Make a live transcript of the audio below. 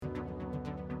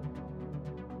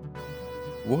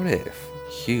What if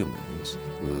humans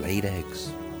laid eggs?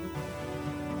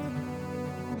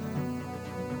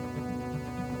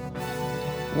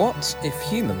 What if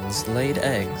humans laid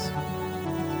eggs?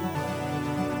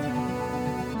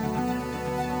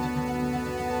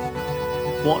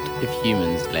 What if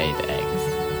humans laid eggs?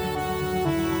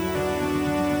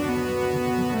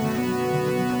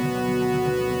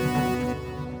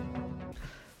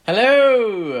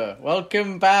 Hello!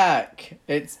 Welcome back!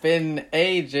 It's been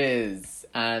ages,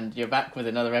 and you're back with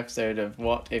another episode of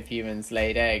What If Humans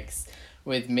Laid Eggs,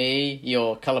 with me,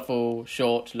 your colourful,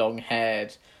 short,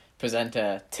 long-haired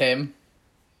presenter, Tim.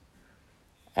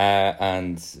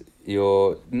 And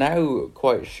your now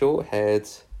quite short-haired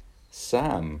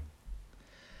Sam.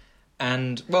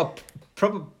 And, well,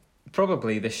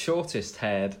 probably the shortest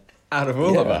haired out of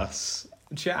all of us,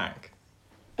 Jack.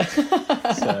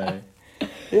 So,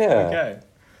 Yeah. there we go.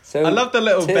 So I love the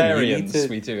little Tim, variants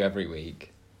we do every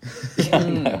week.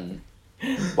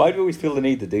 Why do we always feel the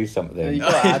need to do something You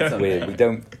gotta add something. weird? We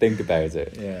don't think about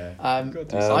it. Yeah.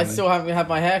 I still haven't had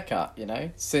my hair cut,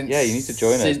 since... Yeah, you need to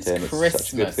join us, since Tim. It's Christmas.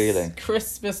 such a good feeling.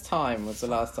 Christmas time was the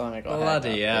last time I got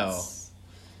Bloody a haircut. hell.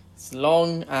 It's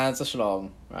long as a schlong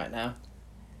right now.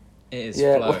 It is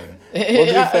Yeah, flowing. well, It to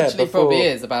be fair, actually probably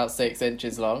before- is about 6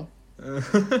 inches long.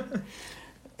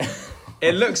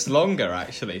 It looks longer,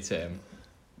 actually, Tim.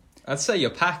 I'd say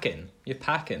you're packing. You're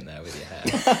packing there with your hair.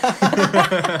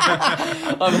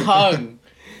 I'm hung.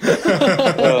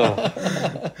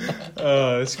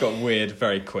 Oh, it's got weird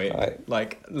very quick. Right.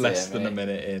 Like, less Dear than a me.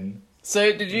 minute in.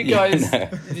 So did you guys... No.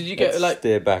 Did you go, Let's like,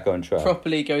 steer back on track.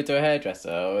 properly go to a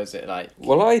hairdresser, or is it like...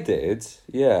 Well, I did,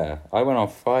 yeah. I went on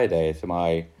Friday to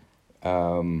my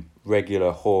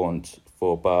regular haunt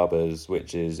for barbers,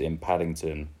 which is in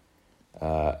Paddington.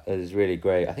 It's really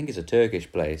great. I think it's a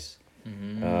Turkish place.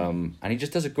 And he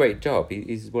just does a great job.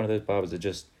 He's one of those barbers that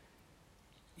just...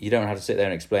 You don't have to sit there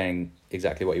and explain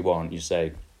exactly what you want. You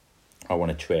say, I want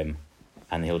a trim,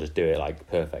 and he'll just do it, like,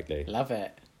 perfectly, Love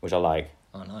it. which I like.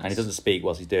 Oh, nice. And he doesn't speak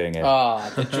whilst he's doing it.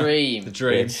 Oh, the dream. The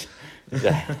dream. Which,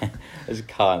 I just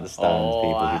can't stand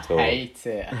people I who talk. hate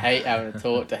it. I hate having to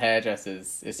talk to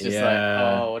hairdressers. It's just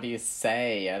Yeah. like, what do you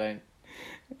say? I don't...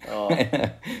 Oh.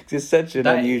 'Cause it's such an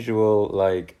That- unusual,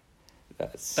 like,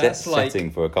 That's like-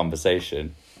 setting for a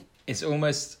conversation. It's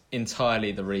almost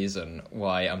entirely the reason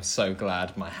why I'm so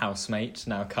glad my housemate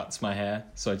now cuts my hair,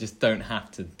 so I just don't have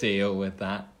to deal with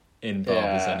that in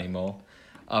barbers Yeah. anymore.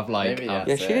 I've like, Maybe Yeah,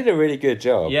 that's she it. did a really good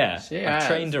job. yeah, She I've has.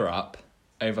 trained her up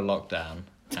over lockdown,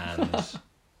 and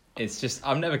it's just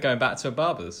I'm never going back to a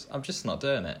barber's. I'm just not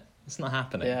doing it. It's not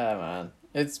happening. Yeah, man.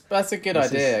 That's a good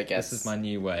This idea, is- I guess. This is my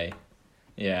new way.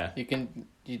 Yeah.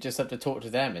 You just have to talk to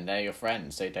them, and they're your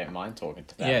friends, so you don't mind talking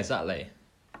to them. Yeah, exactly.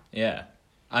 Yeah.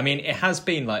 I mean, it has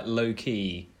been like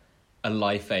low-key a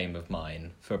life aim of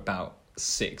mine for about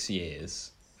 6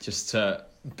 years, just to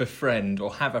befriend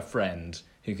or have a friend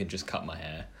who can just cut my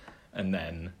hair, and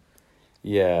then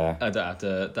Yeah. I don't have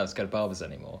to go to barbers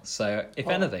anymore. So, if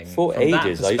anything, For from that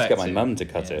ages, I used to get my perspective- mum to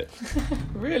cut yeah. it.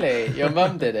 Really? Your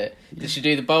mum did it? Did she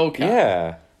do the bowl cut?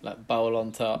 Yeah. Like bowl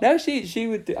on top? No, she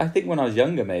would do, I think when I was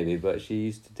younger maybe, but she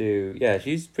used to do, yeah,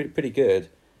 she's pretty good.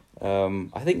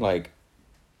 I think like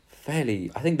I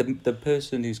think the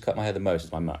person who's cut my hair the most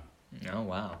is my mum. Oh,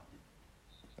 wow.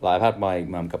 Like I've had my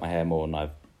mum cut my hair more than I've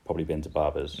probably been to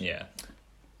barbers. Yeah.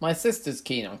 My sister's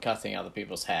keen on cutting other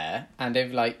people's hair, and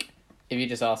if you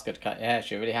just ask her to cut your hair,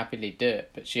 she'll really happily do it,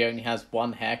 but she only has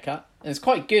one haircut. And it's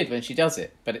quite good when she does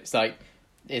it, but it's like,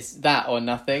 it's that or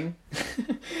nothing.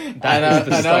 That is the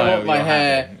and I style want my you're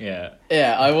hair... having. Yeah.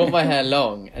 Yeah, I want my hair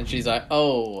long, and she's like,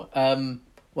 well,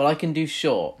 I can do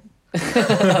short. Well,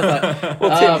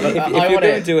 but Tim, if I you're want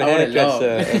going it- to a I want it long.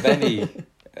 hairdresser of any...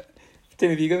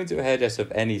 Tim, if you're going to a hairdresser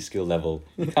of any skill level,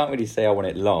 you can't really say I want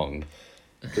it long.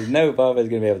 Because no barber's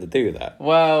going to be able to do that.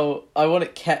 Well, I want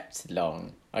it kept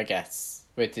long, I guess,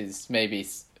 which is maybe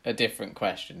a different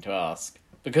question to ask.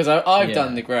 Because I've Yeah.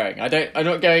 done the growing. I'm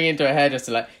not going into a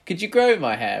hairdresser like, could you grow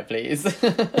my hair, please?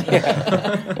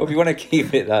 Well, if you want to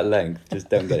keep it that length, just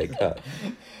don't get it cut.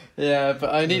 Yeah,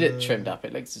 but I need it trimmed up.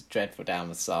 It looks just dreadful down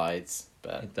the sides.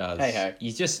 But It does. hey-ho.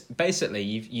 You just, basically,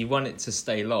 you want it to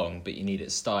stay long, but you need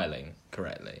it styling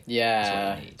correctly. Yeah, That's what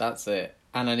I need. that's it.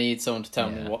 And I need someone to tell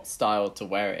me Yeah. what style to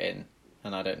wear it in.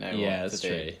 And I don't know Yeah, what that's to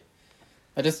do. true.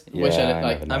 I just wish I Yeah, looked I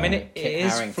like... never know. I mean, it Kit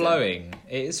is Harington. flowing.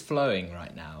 It is flowing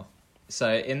right now.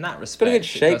 So in that respect, got a good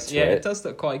shape does, to yeah, it. it does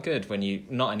look quite good when you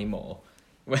not anymore.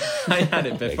 When I had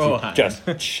it beforehand.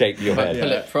 Just shape your head. Pull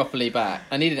Yeah. it properly back.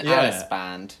 I need an Yeah. Alice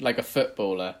band, like a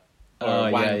footballer. Or Oh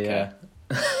a wanker.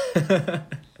 yeah.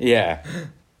 Yeah.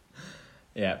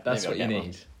 Yeah, that's Maybe what I'll you get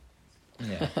need.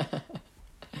 Yeah.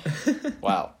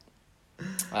 Wow.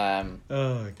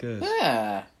 Oh, good.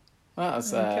 Yeah. That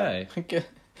was Okay.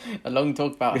 a long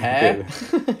talk about hair.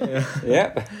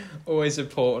 Yep. Always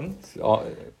important. It's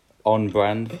on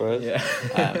brand for us.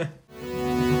 Yeah.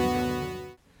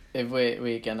 If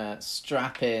we're gonna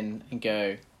strap in and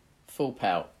go full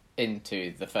pelt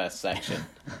into the first section.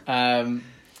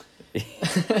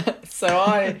 So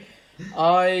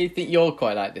I think you'll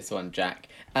quite like this one, Jack,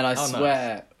 and I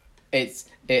swear it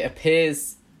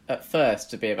appears at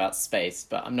first to be about space,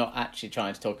 but I'm not actually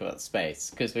trying to talk about space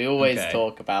because we always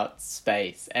talk about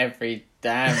space every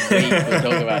damn week. We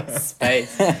talk about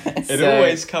space. It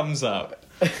always comes up.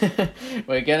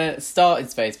 We're gonna start in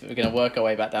space, but we're gonna work our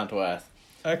way back down to Earth.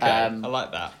 Okay, I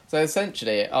like that. So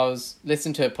essentially, I was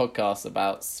listening to a podcast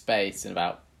about space and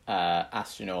about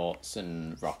astronauts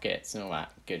and rockets and all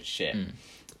that good shit.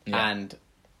 Yeah. And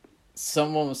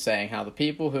someone was saying how the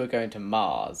people who are going to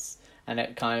Mars, and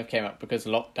it kind of came up because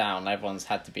lockdown, everyone's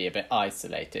had to be a bit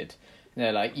isolated. And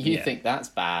they're like, you think that's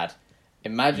bad?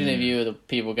 Imagine if you were the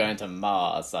people going to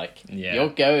Mars. Like, you're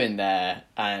going there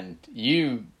and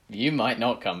you might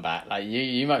not come back. Like,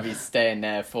 you might be staying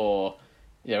there for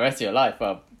the rest of your life.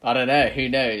 Well, I don't know, who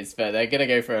knows, but they're gonna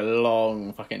go for a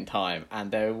long fucking time, and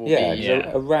there will be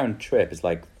a round trip is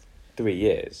like 3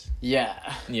 years.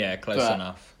 Yeah, close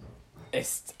enough. They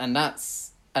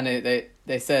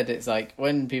said it's like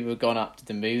when people have gone up to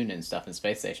the moon and stuff in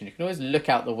space station, you can always look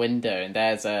out the window and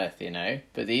there's Earth, you know,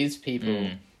 but these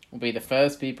people will be the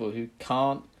first people who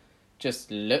can't just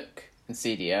look and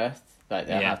see the Earth. Like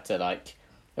they'll have to like,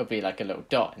 it'll be like a little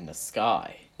dot in the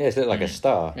sky. Yeah, it's like a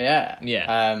star.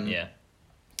 Yeah.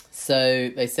 So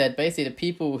they said basically the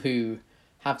people who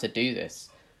have to do this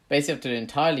basically have to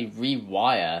entirely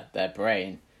rewire their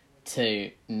brain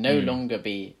to no longer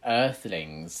be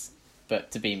Earthlings, but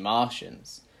to be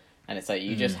Martians. And it's like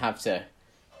you just have to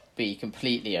be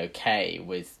completely okay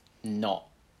with not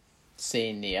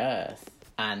seeing the Earth.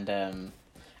 And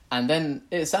then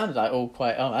it sounded like all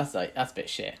quite, that's a bit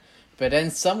shit. But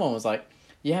then someone was like,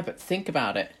 yeah, but think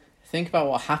about it. Think about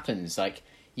what happens. Like,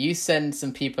 you send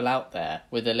some people out there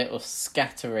with a little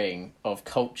scattering of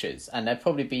cultures, and they'll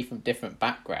probably be from different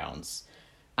backgrounds.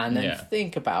 And then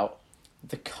think about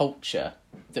the culture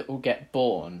that will get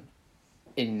born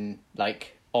in,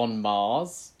 like, on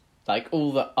Mars. Like,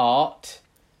 all the art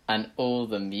and all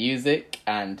the music,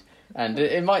 and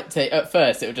it might take, at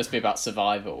first, it would just be about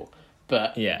survival.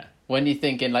 But when you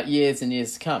think in, like, years and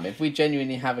years to come, if we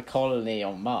genuinely have a colony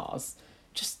on Mars,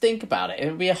 just think about it.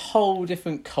 It'll be a whole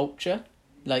different culture.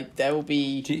 Like, there will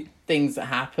be things that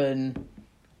happen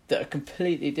that are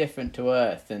completely different to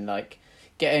Earth, and, like,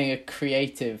 getting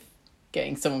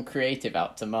someone creative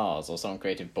out to Mars, or someone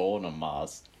creative born on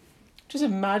Mars. Just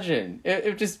imagine. It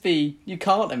would just be, you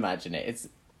can't imagine it.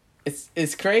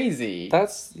 It's crazy.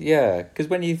 That's, because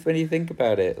when you think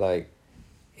about it, like,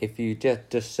 if you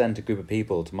just send a group of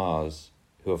people to Mars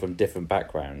who are from different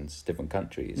backgrounds, different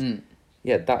countries,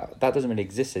 that doesn't really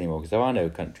exist anymore, because there are no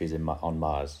countries on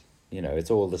Mars. You know,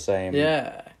 it's all the same.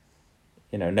 Yeah.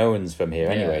 You know, no one's from here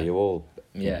anyway. You're all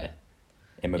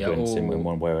immigrants in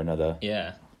one way or another.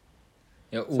 Yeah.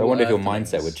 So I wonder if your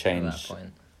mindset would change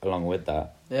along with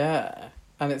that. Yeah.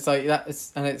 And it's like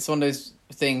and it's one of those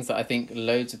things that I think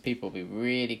loads of people will be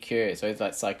really curious, or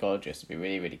like psychologists will be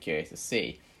really, really curious to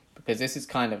see. Because this is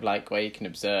kind of like where you can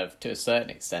observe, to a certain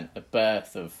extent, the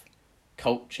birth of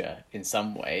culture in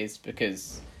some ways,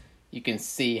 because you can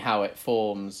see how it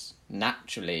forms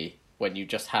naturally when you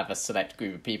just have a select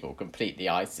group of people completely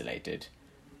isolated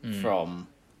from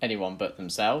anyone but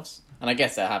themselves. And I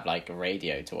guess they'll have like a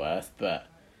radio to Earth, but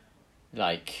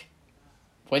like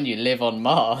when you live on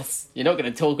Mars, you're not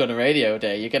going to talk on a radio all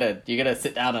day. You're gonna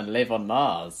sit down and live on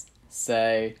Mars.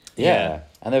 So and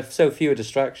there are so fewer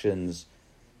distractions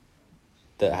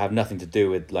that have nothing to do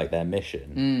with like their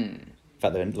mission. In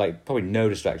fact, there are like probably no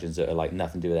distractions that are like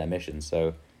nothing to do with their mission.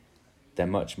 So they're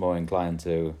much more inclined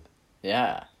to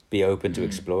be open to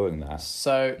exploring that.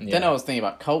 So then I was thinking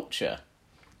about culture,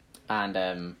 and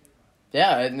and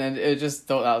then I just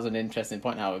thought that was an interesting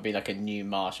point, how it would be like a new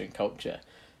Martian culture.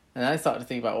 And then I started to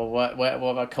think about, well,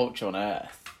 what about culture on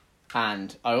Earth?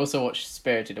 And I also watched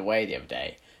Spirited Away the other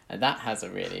day, and that has a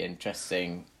really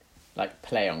interesting like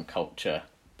play on culture,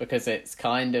 because it's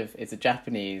a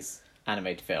Japanese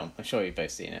animated film. I'm sure you've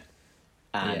both seen it.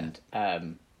 And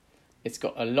it's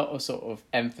got a lot of sort of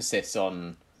emphasis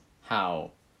on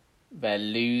how they're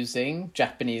losing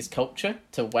Japanese culture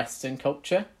to Western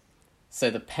culture. So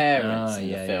the parents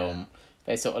in the film,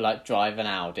 they sort of like drive an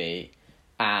Audi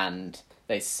and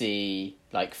they see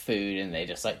like food and they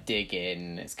just like dig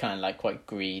in. It's kind of like quite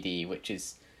greedy, which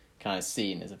is kind of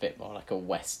seen as a bit more like a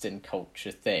Western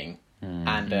culture thing,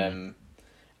 and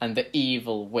the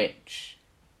evil witch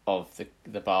of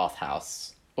the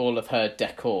bathhouse, all of her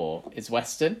decor is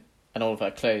Western, and all of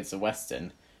her clothes are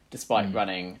Western, despite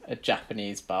running a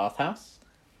Japanese bathhouse.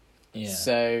 Yeah.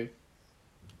 So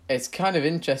it's kind of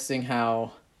interesting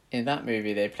how in that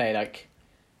movie they play like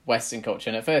Western culture,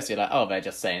 and at first you're like, oh, they're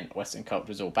just saying Western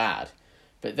culture is all bad,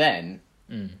 but then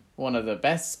one of the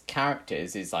best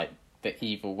characters is like the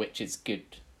evil witch's good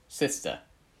sister,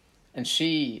 and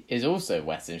she is also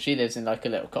Western. She lives in like a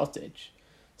little cottage.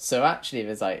 So actually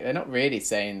there's like, they're not really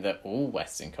saying that all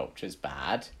Western culture is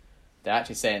bad. They're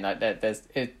actually saying like there's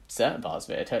certain parts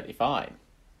of it are totally fine,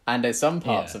 and there's some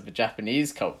parts of the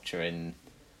Japanese culture in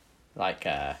like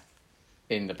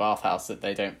in the bathhouse that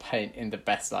they don't paint in the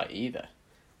best light either.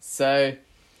 So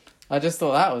I just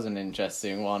thought that was an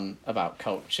interesting one about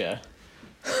culture.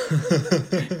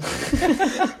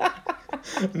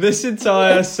 This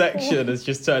entire section has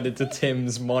just turned into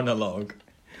Tim's monologue.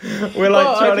 We're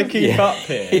like trying to keep up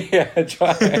here. Yeah,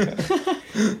 try.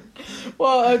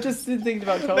 Well, I'm just thinking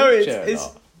about culture. No,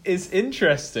 it's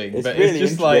interesting, It's but really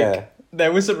it's just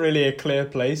there wasn't really a clear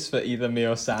place for either me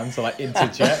or Sam to like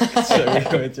interject, so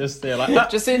we were just there like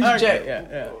just interject.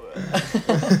 Okay,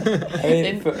 I mean,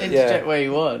 interject where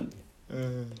you want.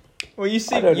 Well, you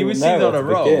see, don't you even were know seen on where a to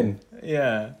roll. begin.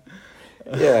 Yeah.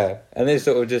 Yeah, and they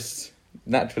sort of just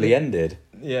naturally ended.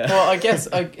 Yeah. Well,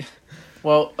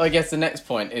 I guess the next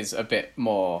point is a bit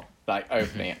more like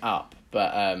opening it up,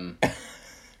 but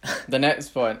the next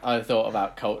point I thought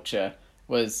about culture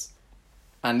was,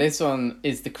 and this one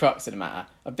is the crux of the matter.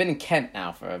 I've been in Kent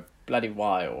now for a bloody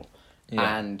while,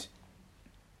 and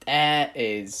there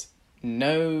is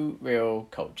no real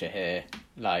culture here.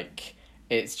 Like,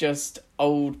 it's just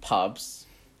old pubs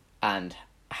and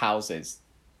houses,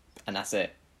 and that's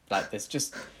it. Like, there's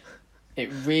just,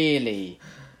 it really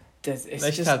does. It's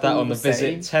They should just have that all on the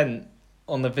same.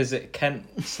 Visit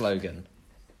Kent slogan.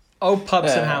 Old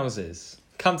pubs and houses.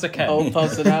 Come to Kent. Old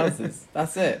pubs and houses.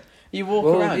 That's it. You walk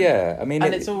around. Yeah, I mean,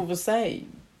 and it's all the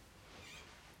same.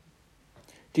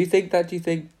 Do you think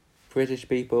British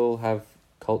people have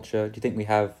culture? Do you think we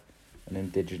have an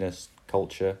indigenous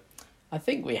culture? I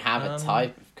think we have a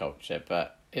type of culture,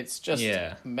 but it's just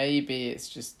maybe it's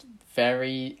just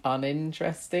very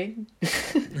uninteresting.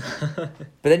 But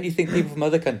then you think people from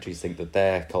other countries think that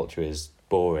their culture is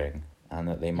boring, and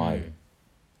that they might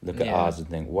look at ours and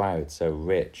think, wow, it's so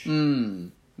rich.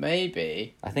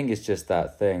 Maybe. I think it's just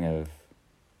that thing of,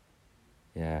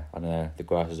 I don't know, the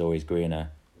grass is always greener.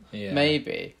 Yeah.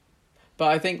 Maybe. But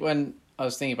I think when I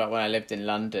was thinking about when I lived in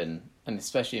London, and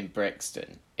especially in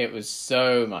Brixton, it was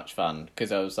so much fun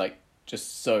because I was like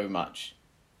just so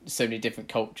many different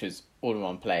cultures all in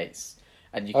one place.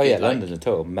 And you could, London's a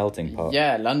total melting pot.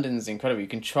 Yeah, London's incredible. You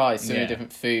can try so many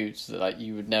different foods that like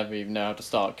you would never even know how to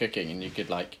start cooking, and you could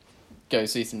like go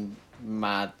see some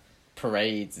mad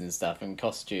parades and stuff and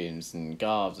costumes and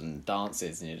garbs and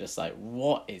dances, and you're just like,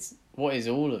 what is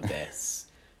all of this?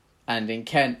 And in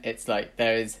Kent it's like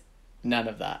there is none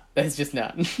of that. There's just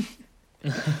none.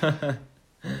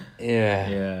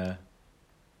 Yeah.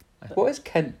 What is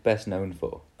Kent best known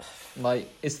for? Like,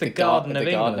 it's the Garden of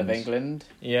England. Garden of England.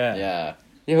 Yeah. Yeah.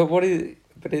 Yeah,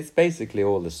 but it's basically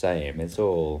all the same. It's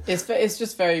all. It's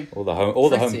just very. The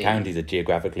home counties are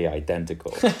geographically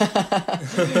identical. It's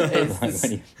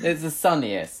the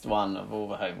sunniest one of all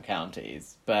the home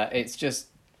counties, but it's just,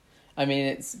 I mean,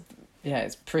 it's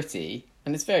pretty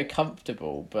and it's very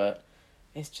comfortable, but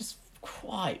it's just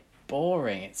quite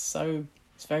boring. It's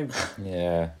very.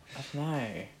 Yeah. I don't know.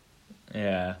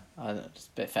 Yeah. I'm just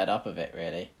a bit fed up of it,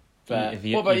 really. But If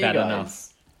you- what about you've you had guys?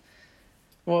 enough.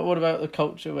 What about the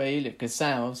culture where you live? Because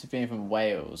Sam, obviously being from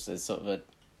Wales, there's sort of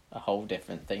a whole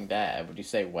different thing there. Would you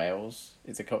say Wales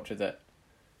is a culture that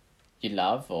you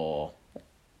love, or?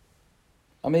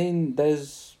 I mean,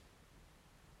 there's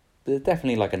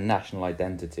definitely like a national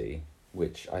identity,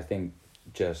 which I think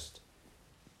just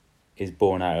is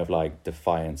born out of like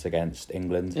defiance against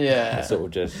England. Yeah. It's sort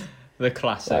of just The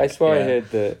classic. I swear I heard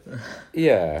that.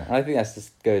 Yeah, I think that's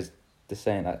just goes the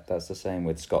same. That's the same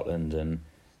with Scotland and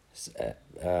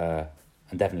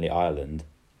definitely Ireland.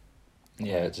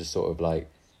 Yeah. It's just sort of like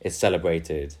it's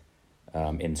celebrated,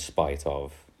 in spite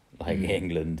of like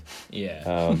England. Yeah.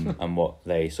 And what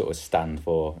they sort of stand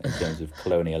for in terms of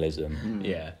colonialism.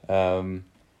 Yeah.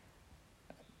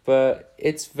 But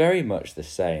it's very much the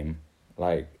same.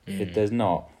 Like there's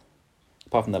not,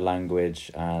 apart from the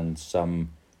language and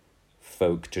some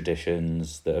folk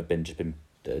traditions that have been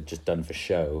just done for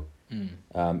show.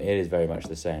 It is very much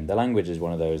the same. The language is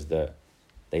one of those that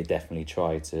they definitely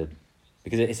try to,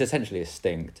 because it's essentially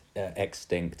extinct,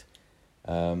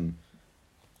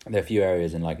 There are a few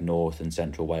areas in like North and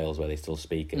Central Wales where they still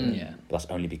speak it. Yeah. But that's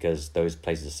only because those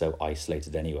places are so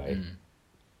isolated anyway,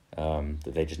 that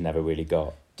they just never really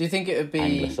got Do you think it would be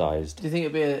anglicised. Do you think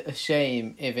it'd be a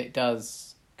shame if it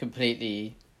does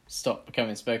completely stop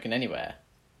becoming spoken anywhere?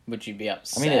 Would you be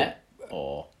upset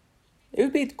or? It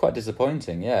would be quite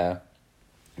disappointing, yeah.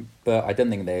 But I don't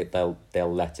think they'll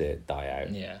let it die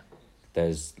out. Yeah.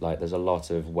 There's a lot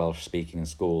of Welsh speaking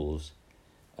schools,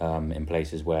 in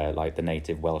places where like the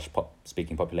native Welsh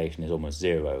speaking population is almost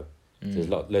zero. So there's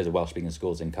loads of Welsh speaking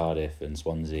schools in Cardiff and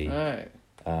Swansea.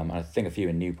 Oh. And I think a few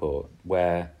in Newport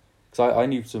where, because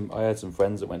I had some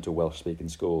friends that went to a Welsh speaking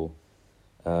school,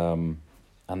 and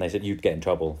they said you'd get in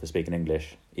trouble for speaking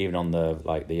English, even on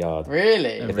the yard.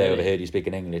 Really? If they overheard you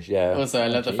speaking English, yeah. Also, I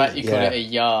love the fact you call it a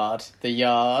yard. The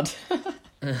yard.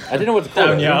 I didn't know what to call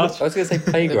Down it. yard. I was going to say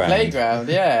The playground. playground,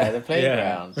 yeah, the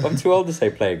playground. I'm too old to say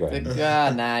playground.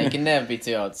 Nah, you can never be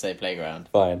too old to say playground.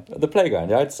 Fine. The playground,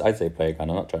 yeah, I'd say playground.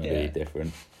 I'm not trying to Yeah. be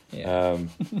different. Yeah.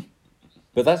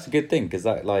 But that's a good thing, because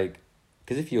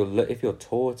if you're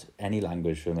taught any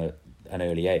language from an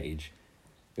early age,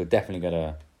 you're definitely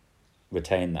gonna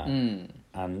retain that.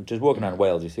 And just walking around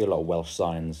Wales, you see a lot of Welsh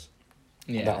signs.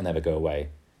 Yeah. That'll never go away.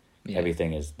 Yeah.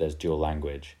 Everything there's dual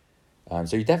language.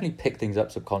 So you definitely pick things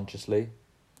up subconsciously.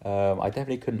 I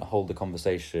definitely couldn't hold a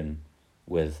conversation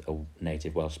with a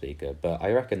native Welsh speaker, but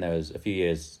I reckon there was a few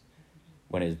years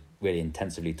when it was really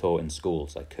intensively taught in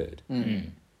schools. I could.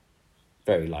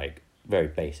 Very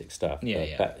basic stuff. Yeah, but,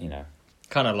 yeah. But, you know,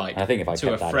 Kind of like I think if I to a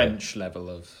kept that French level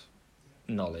of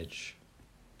knowledge.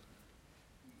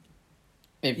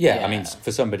 I mean,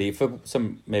 for some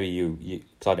maybe you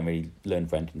because I didn't really learn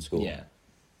French in school. Yeah.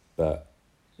 But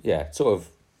yeah, sort of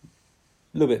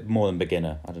a little bit more than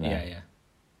beginner. I don't know. Yeah,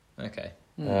 yeah. Okay.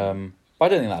 But I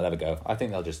don't think that'll ever go. I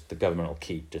think the government will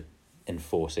keep just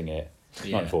enforcing it.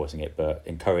 Yeah. Not enforcing it, but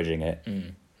encouraging it.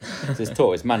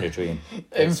 So it's mandatory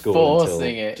in school until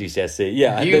Enforcing it. GCSE.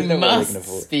 Yeah, You there's no way they can must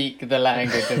afford. speak the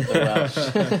language of the Welsh.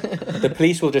 The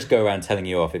police will just go around telling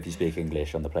you off if you speak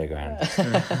English on the playground.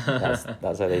 That's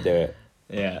how they do it.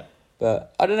 Yeah.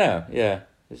 But I don't know. Yeah,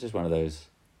 it's just one of those.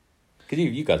 Because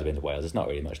you guys have been to Wales, it's not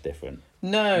really much different.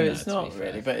 No, No, it's to not be fair.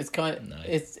 really, but it's kind of No.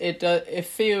 it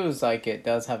feels like it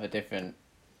does have a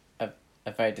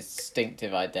very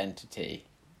distinctive identity.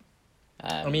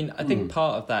 I mean, I think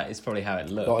part of that is probably how it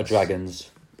looks. A lot of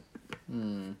dragons.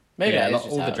 Maybe Yeah, that is like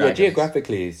just all the how it Yeah, dragons.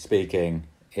 geographically speaking,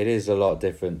 it is a lot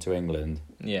different to England.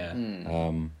 Yeah.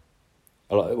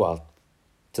 A lot,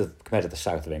 compared to the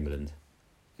south of England.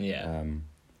 Yeah.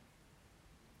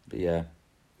 But yeah,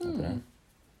 I don't know.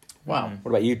 Wow.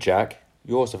 What about you, Jack?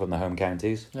 You're also from the home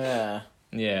counties. Yeah.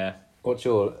 Yeah. What's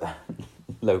your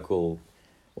local?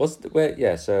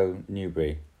 So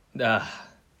Newbury. Well,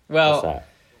 What's that?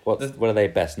 What are they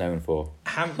best known for?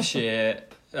 Hampshire,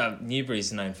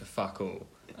 Newbury's known for fuck all.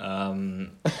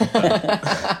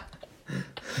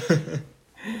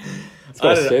 It's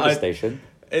got a I don't know, service station.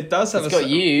 It does have It's got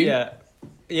you. Yeah.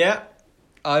 Yeah.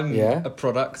 I'm Yeah. a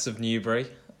product of Newbury.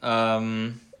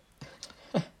 I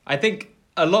think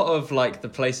a lot of like the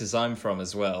places I'm from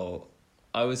as well,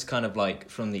 I was kind of like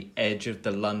from the edge of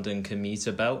the London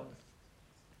commuter belt.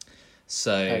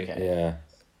 So Okay. Yeah.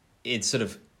 it's sort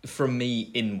of from me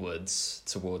inwards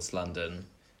towards London,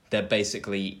 there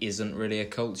basically isn't really a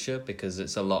culture because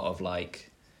it's a lot of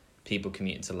like people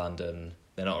commuting to London.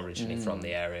 They're not originally from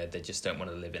the area. They just don't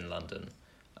want to live in London.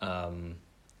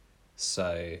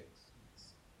 So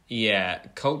yeah,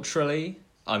 culturally,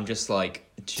 I'm just like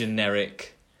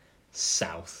generic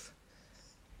South.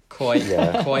 Quite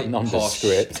posh,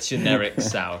 Nondescript. generic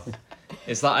South.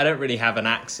 It's like I don't really have an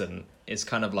accent. It's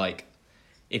kind of like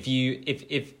if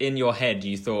in your head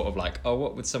you thought of like, oh,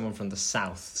 what would someone from the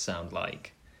South sound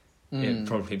like? It'd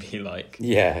probably be like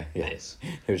Yeah. this.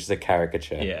 It was just a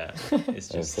caricature. Yeah, it's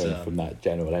just From that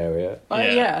general area.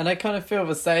 Yeah, and I kind of feel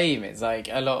the same. It's like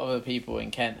a lot of the people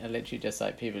in Kent are literally just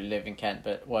like people who live in Kent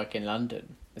but work in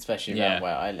London, especially around Yeah.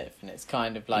 where I live. And it's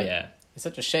kind of like, it's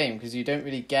such a shame because you don't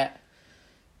really get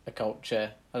a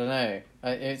culture. I don't know.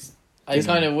 I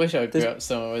kind of wish I grew up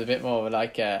somewhere with a bit more of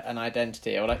like an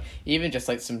identity, or like even just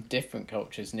like some different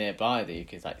cultures nearby that you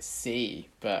could like see.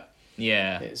 But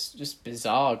yeah. it's just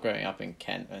bizarre growing up in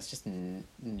Kent. It's just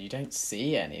you don't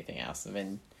see anything else. I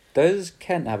mean, Does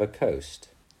Kent have a coast?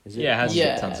 Is Yeah, it has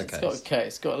yeah, tons of it's got coast. a coast.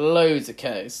 It's got loads of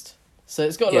coast. So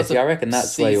it's got Yeah, lots see, of I reckon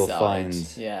that's where you'll seaside.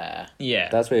 find. Yeah. Yeah.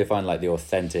 That's where you find like the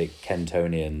authentic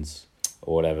Kentonians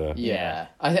or whatever. Yeah.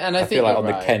 I think feel like you're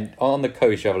on right. on the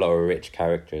coast you have a lot of rich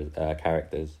characters.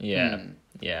 Yeah.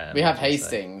 Yeah. We have I think so.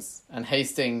 Hastings, and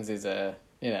Hastings is a,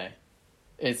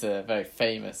 is a very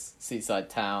famous seaside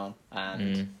town,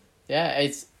 and Mm. yeah,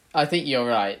 I think you're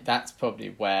right. That's probably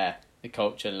where the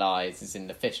culture lies, is in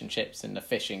the fish and chips and the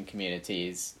fishing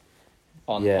communities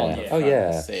on the Oh front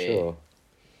yeah, sea. sure.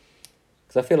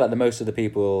 Because I feel like most of the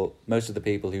people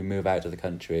who move out to the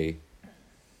country,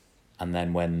 and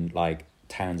then when like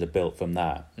towns are built from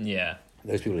that, Yeah.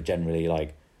 those people are generally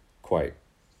like quite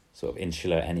sort of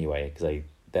insular anyway, because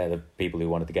they're the people who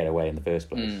wanted to get away in the first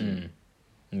place. Mm.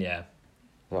 Yeah.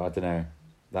 So I don't know.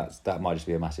 That might just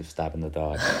be a massive stab in the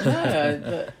dark.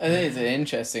 No, I think it's an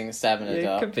interesting stab in the It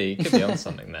dark. could be on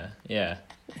something there. Yeah.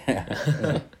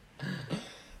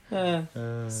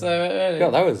 So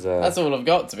God, that was that's all I've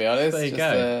got, to be honest. There you Just,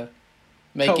 go.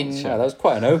 making Culture. yeah, that was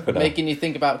quite an opener. making you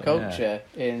think about culture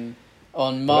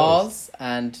on Mars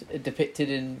and depicted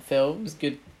in films,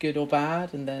 good or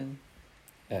bad, and then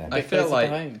Yeah. a I bit feel closer to like-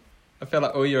 home. I feel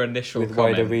like all your initial With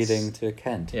comments, wider reading to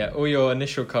Kent. Yeah, all your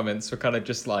initial comments were kind of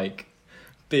just like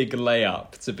big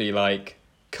layup to be like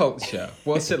culture.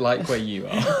 What's it like where you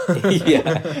are?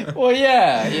 Yeah. Well,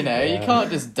 yeah, you Yeah.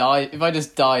 can't just dive. If I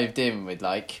just dived in with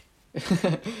like,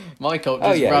 my culture's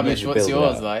Oh, yeah, you rubbish. need to What's build it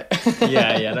yours up. like?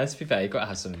 yeah. Let's be fair. You got to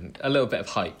have a little bit of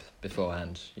hype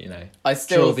beforehand. I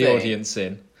still Draw the think audience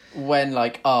in. when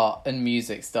like art and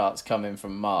music starts coming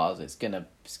from Mars, it's gonna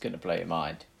blow your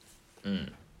mind.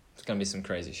 It's gonna be some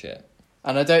crazy shit.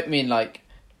 And I don't mean like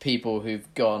people who've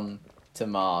gone to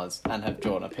Mars and have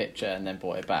drawn a picture and then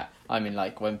brought it back. I mean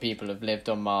like when people have lived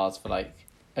on Mars for like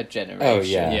a generation. Oh,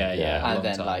 yeah. Yeah. And long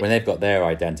then, time. like- When they've got their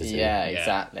identity. Yeah, Yeah.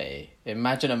 exactly.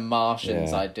 Imagine a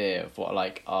Martian's Yeah. idea of what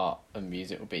like art and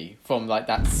music will be from like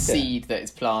that seed that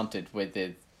is planted with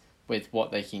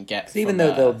what they can get. 'Cause even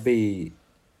though there'll be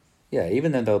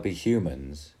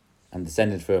humans and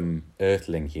descended from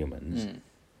Earthling humans,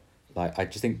 like I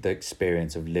just think the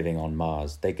experience of living on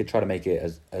Mars, they could try to make it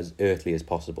as earthly as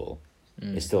possible.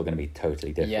 It's still going to be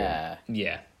totally different.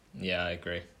 Yeah. Yeah, I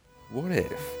agree. What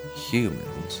if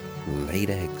humans laid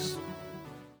eggs?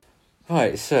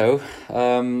 Right, so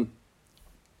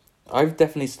I've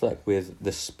definitely stuck with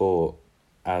the sport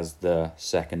as the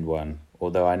second one.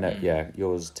 Although I know,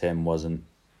 yours, Tim, wasn't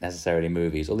necessarily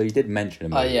movies. Although you did mention a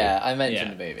movie. Oh yeah, I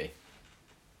mentioned Yeah. the movie.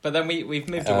 But then we've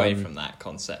moved away from that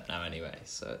concept now anyway,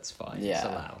 so it's fine. It's Yeah.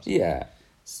 allowed. Yeah.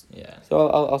 Yeah. So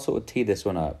I'll sort of tee this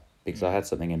one up because I had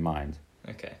something in mind.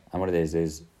 Okay. And what it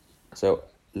is so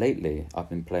lately I've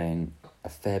been playing a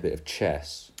fair bit of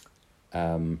chess,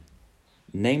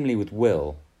 namely with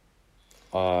Will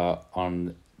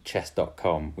on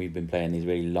chess.com. We've been playing these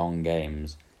really long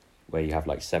games where you have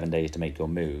like 7 days to make your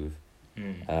move,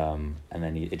 and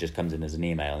then it just comes in as an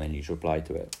email and then you just reply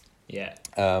to it. Yeah.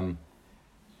 And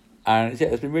yeah,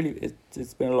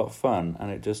 it's been a lot of fun, and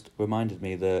it just reminded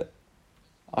me that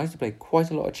I used to play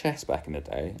quite a lot of chess back in the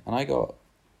day, and I got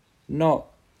not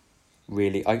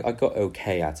really, I got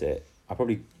okay at it. I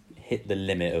probably hit the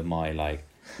limit of my like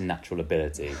natural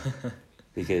ability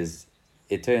because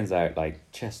it turns out like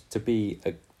chess, to be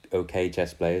a okay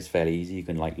chess player is fairly easy. You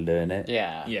can like learn it.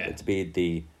 Yeah. Yeah. But to be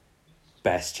the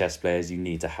best chess players, you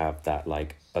need to have that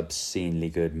like obscenely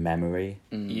good memory.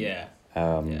 Yeah.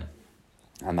 Yeah.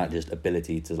 And that just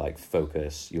ability to like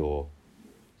focus your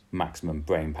maximum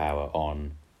brain power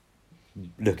on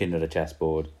looking at a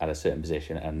chessboard at a certain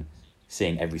position and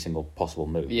seeing every single possible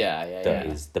move that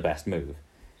is the best move.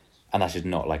 And that's just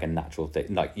not like a natural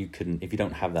thing. Like you couldn't, if you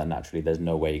don't have that naturally, there's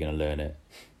no way you're going to learn it.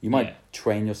 You might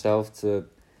train yourself to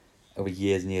over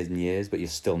years and years and years, but you're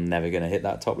still never going to hit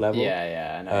that top level.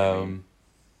 Yeah, I know what you mean.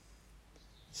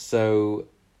 So,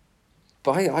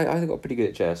 but I got pretty good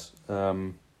at chess.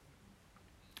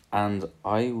 And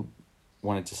I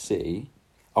wanted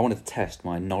to test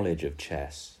my knowledge of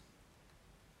chess.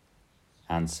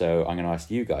 And so I'm going to ask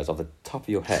you guys off the top of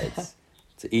your heads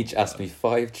to each ask me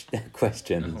 5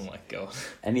 questions, Oh my god.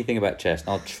 anything about chess, and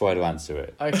I'll try to answer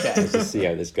it. Okay. Let's just see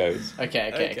how this goes.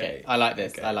 Okay. I like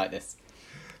this. Okay. I like this.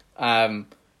 I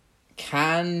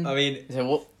mean, So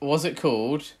what was it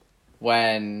called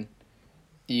when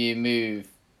you move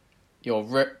your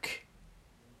rook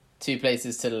 2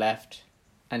 places to the left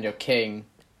and your king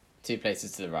 2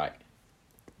 places to the right?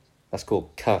 That's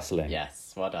called castling.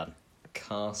 Yes, well done.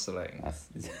 castling. That's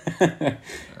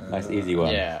nice easy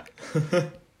one. Yeah.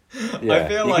 Yeah, I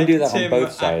feel you like can do that Tim on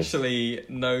both sides. actually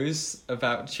knows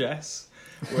about chess,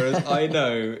 whereas I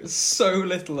know so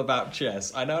little about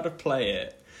chess. I know how to play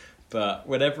it, but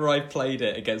whenever I played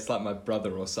it against like my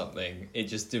brother or something, it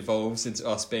just devolves into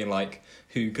us being like,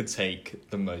 who could take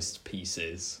the most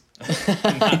pieces?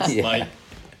 And that's Yeah.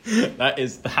 that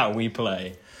is how we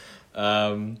play.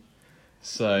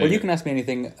 So Well, you can ask me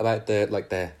anything about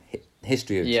the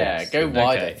history of Yeah, chess. go and-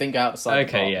 wider. Okay. Think outside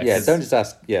Okay, the yeah. box. Yeah, 'cause- don't just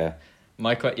ask. Yeah,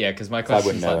 because my I questions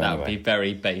wouldn't like know that would anyway. be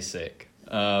very basic.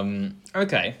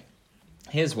 Okay,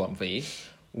 here's one for you.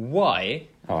 Why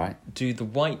all right. do the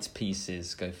white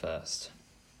pieces go first?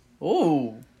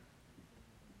 Ooh.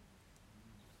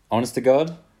 Honest to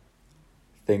God,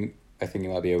 I think it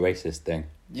might be a racist thing.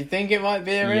 You think it might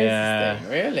be a racist Yeah. thing?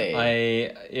 Really?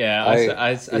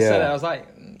 I said it. yeah. I was like,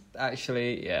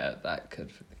 actually, yeah, that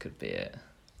could be it.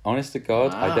 Honest to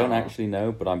God, I don't Wow. actually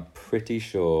know, but I'm pretty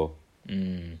sure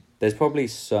Mm, there's probably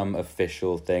some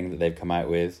official thing that they've come out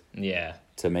with yeah,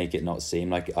 to make it not seem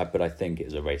like it, but I think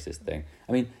it's a racist thing.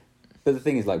 I mean, but the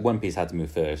thing is, like, One Piece had to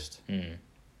move first,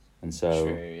 and so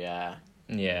True, yeah.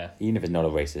 yeah, even if it's not a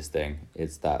racist thing,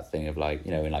 it's that thing of like,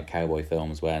 you know, in like cowboy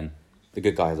films when the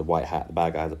good guy has a white hat, the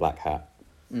bad guy has a black hat.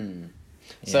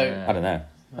 So- yeah. I don't know.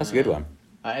 That's a good one.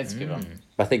 It's a good one.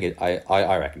 But I think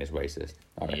I reckon it's racist.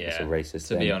 I reckon it's a Yeah, racist to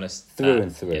thing. be honest, through that-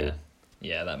 and through.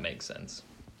 Yeah, that makes sense.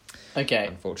 Okay.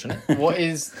 Unfortunate. What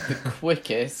is the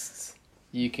quickest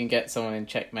you can get someone in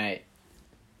checkmate?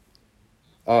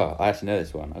 Oh, I actually know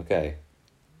this one. Okay.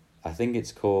 I think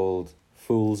it's called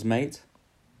Fool's Mate,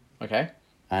 Okay.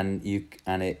 and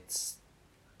it's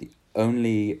the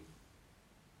only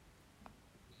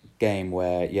game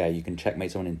where you can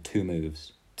checkmate someone in 2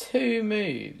 moves. 2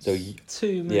 moves. So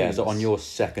 2 moves. yeah, so on your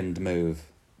second move,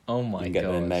 oh you my can get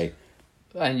them in god. mate.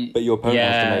 And But your opponent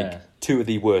has Yeah. to make 2 of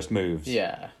the worst moves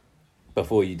yeah.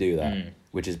 before you do that,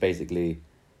 which is basically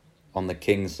on the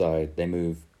king's side, they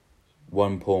move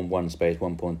 1 pawn 1 space,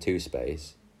 1 pawn 2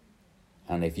 space,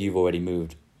 and if you've already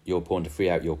moved your pawn to free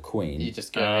out your queen, You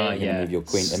just go Ah, in you're yeah. gonna move your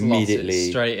queen Slot it immediately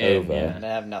straight in, over, yeah. and they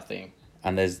have nothing.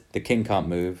 and the king can't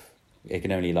move. It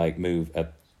can only like move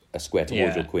a square towards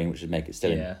Yeah. your queen, which would make it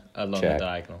still Yeah, along check. the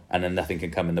diagonal. and then nothing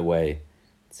can come in the way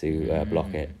to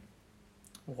block it.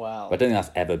 Wow. But I don't think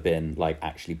that's ever been like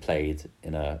actually played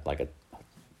in a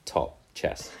top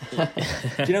chess. Do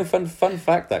you know, fun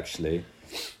fact actually,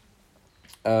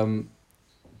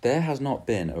 there has not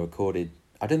been a recorded.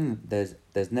 I don't think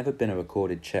there's never been a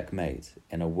recorded checkmate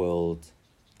in a world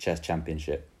chess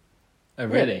championship. Oh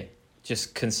really?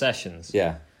 Just concessions.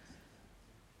 Yeah.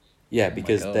 Yeah, my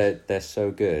because God. they're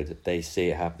so good. They see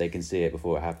it they can see it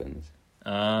before it happens.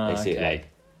 Ah, They see it, okay. like-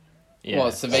 Yeah.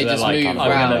 What, so they they're just like, move I'm gonna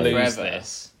around lose forever?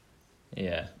 this.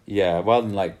 Yeah. Yeah, rather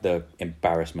than like the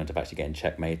embarrassment of actually getting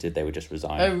checkmated, they would just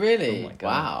resign. Oh, really? Oh my God.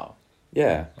 Wow.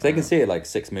 Yeah, 'cause they can see it like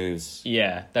 6 moves.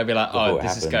 Yeah, they'll be like, Before "Oh, it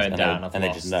this is happens, going and down. they- I've and they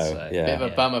lost." just know, So, yeah. Bit of a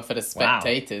yeah. bummer for the Wow.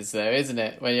 spectators, though, isn't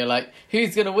it? When you're like,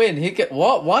 who's going to win?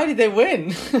 What? Why did they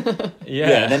win? Yeah.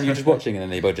 Yeah, and then you're just watching, and then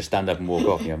they both just stand up and walk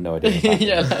off, and you have no idea what's happening.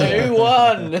 yeah, like, who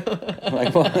won?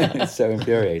 Like, what? It's so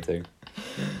infuriating.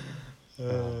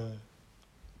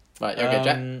 Right, you're okay,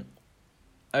 Jack.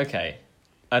 Okay,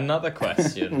 another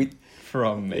question We-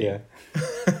 from me.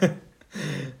 Yeah.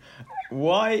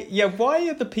 Why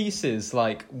are the pieces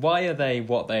like? Why are they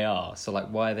what they are? So like,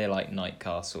 why are they like knight,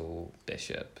 castle,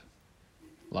 bishop?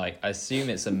 Like, I assume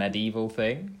it's a medieval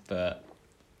thing, but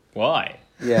why?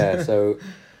 Yeah, so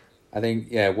I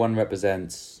think, one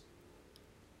represents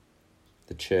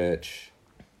the church,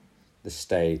 the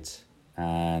state,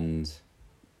 and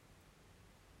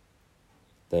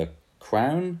the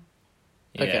crown?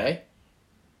 Yeah. Okay.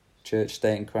 Church,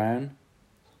 state, and crown?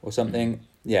 Or something?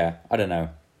 Yeah, I don't know.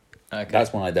 Okay.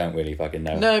 That's one I don't really fucking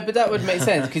know. No, but that would make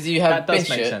sense because you have that does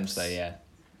bishops. make sense though. Yeah.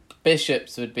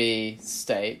 Bishops would be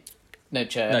state. No,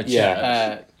 church. No, church.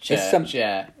 Yeah. Church, It's some-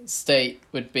 yeah. State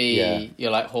would be Yeah.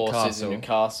 your like horses Castle. and your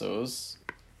castles,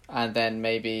 and then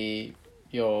maybe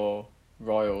your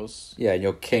royals. Yeah, and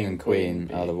your king and Queen queen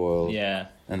be- are the world. Yeah.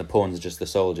 And the pawns are just the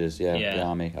soldiers, Yeah. the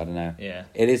army, I don't know. Yeah.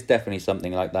 It is definitely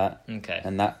something like that. Okay.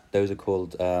 And those are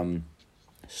called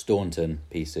Staunton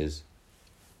pieces.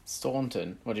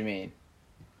 Staunton. What do you mean?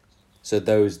 So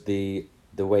those the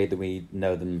way that we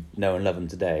know and love them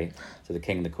today. So the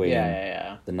king and the queen,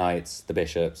 Yeah. the knights, the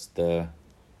bishops, the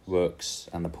rooks,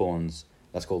 and the pawns.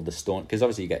 That's called the Staunton. Because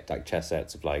obviously you get like chess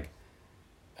sets of like,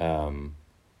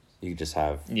 you just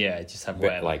have Yeah. Just have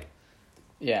where like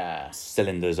Yeah.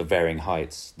 cylinders of varying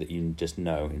heights that you just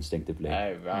know instinctively.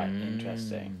 Oh right,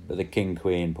 interesting. But the king,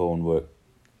 queen, pawn, rook,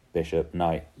 bishop,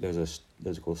 knight, those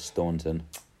are called Staunton.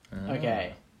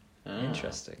 Okay.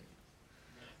 Interesting.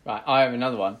 Right, I have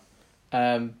another one.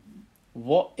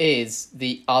 What is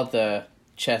the other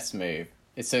chess move?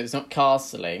 So it's not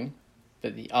castling,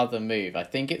 but the other move. I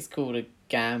think it's called a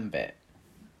gambit.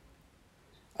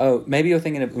 Oh, maybe you're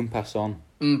thinking of un passant.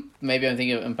 Maybe I'm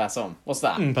thinking of un passant. What's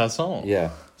that? Passant. Yeah.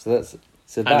 So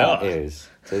I that know. is.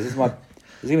 So this is my.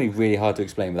 It's gonna be really hard to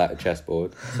explain without a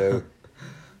chessboard. So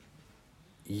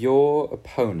your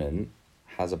opponent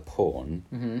has a pawn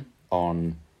Mm-hmm.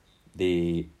 on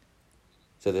the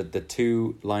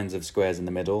two lines of squares in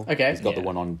the middle. Okay. He's got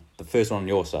Yeah. the first one on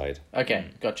your side. Okay,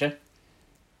 gotcha.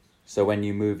 So when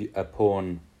you move a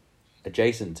pawn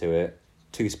adjacent to it,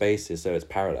 2 spaces, so it's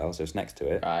parallel, so it's next to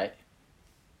it, Right.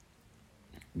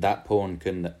 that pawn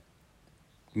can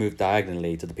move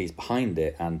diagonally to the piece behind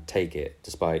it and take it,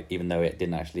 even though it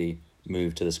didn't actually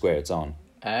move to the square it's on.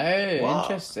 Oh, Wow.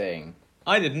 interesting.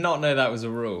 I did not know that was a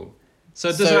rule. So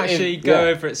it So doesn't if- actually go Yeah.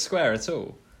 over its square at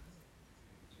all.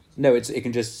 No, it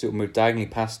can just sort of move diagonally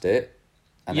past it,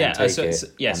 and Yeah, then take so it. it's,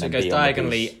 yeah, and so it then goes be on the piece.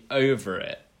 diagonally over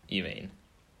it, you mean?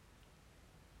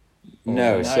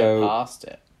 No, No, so past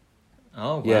it.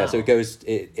 Oh, wow. yeah, so it goes.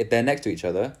 They're next to each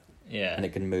other, Yeah. and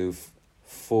it can move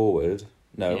forward.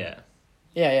 No, Yeah.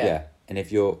 Yeah. yeah, and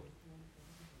if you're,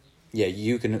 yeah,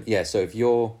 you can. Yeah, so if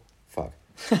you're fuck,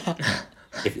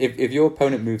 if your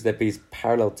opponent moves their piece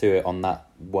parallel to it on that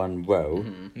one row,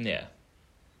 Yeah.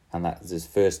 and that's his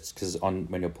first, because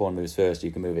when your pawn moves first,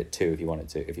 you can move it 2 if you want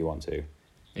to. And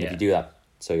Yeah. if you do that,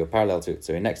 so you're parallel to it,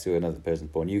 so you're next to another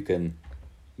person's pawn, you can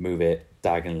move it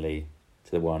diagonally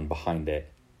to the one behind it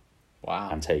Wow.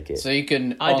 and take it. So you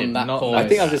can I on did that not pawn. know I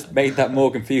think that. I've just made that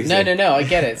more confusing. No, I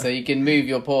get it. So you can move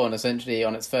your pawn essentially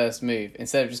on its first move.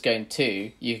 Instead of just going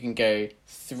 2, you can go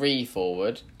 3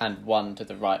 forward and 1 to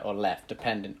the right or left,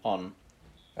 dependent on.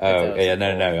 Oh, yeah,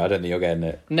 no, I don't think you're getting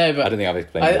it. No, but I don't think I've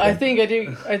explained it. I then. think I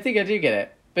do. I think I do get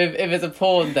it. But if there's a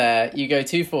pawn there, you go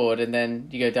 2 forward and then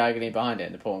you go diagonally behind it,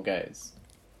 and the pawn goes.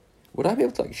 Would I be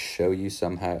able to show you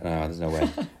somehow? No, there's no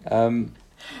way.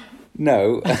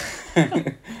 No.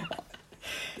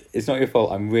 It's not your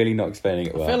fault. I'm really not explaining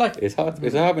it well. feel like- it's hard.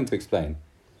 It's a hard one to explain.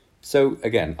 So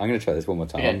again, I'm going to try this one more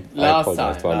time. Okay, I last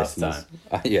apologise time, to our last listeners.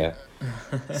 Yeah.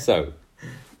 So,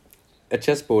 a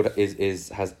chessboard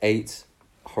has 8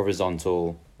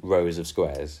 horizontal rows of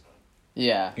squares,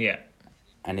 Yeah. Yeah.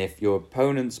 and if your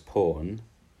opponent's pawn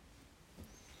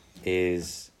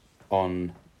is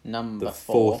on Number the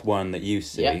 4. 4th one that you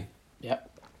see. Yeah.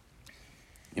 Yep.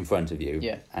 In front of you,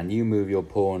 Yeah. and you move your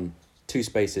pawn 2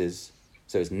 spaces,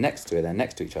 so it's next to it, they're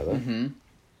next to each other, Mm-hmm.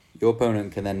 your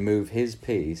opponent can then move his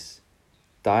piece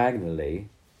diagonally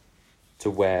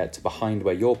to behind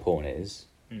where your pawn is,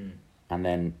 and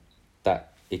then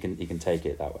that he can take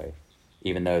it that way,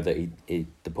 even though that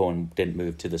the pawn didn't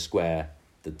move to the square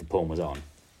that the pawn was on,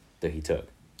 that he took.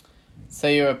 So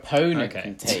your opponent Okay.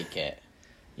 can take it.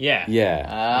 Yeah. Yeah,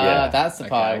 Ah, yeah, that's the Okay,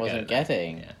 part I I get wasn't it.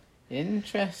 getting. Yeah.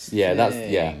 Interesting.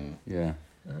 yeah. Yeah.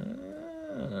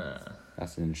 Ah.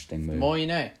 That's an interesting The move. more you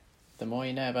know. The more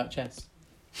you know about chess.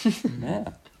 Yeah.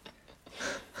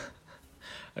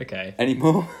 Okay. Any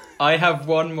more? I have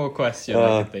one more question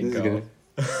I can think this is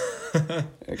of. good.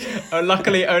 Oh,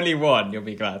 luckily, only one. You'll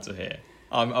be glad to hear.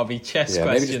 I'll be chess Yeah,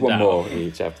 question maybe just one down. more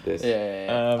each after this.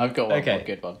 Yeah. I've got one okay. more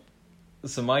good one.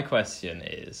 So my question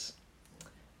is,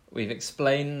 we've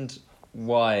explained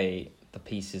why the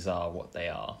pieces are what they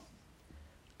are.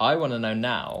 I want to know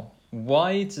now,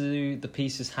 why do the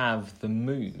pieces have the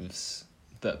moves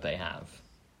that they have?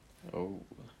 Oh.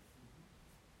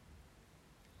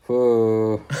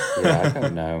 Oh, yeah, I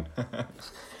don't know.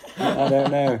 I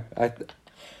don't know.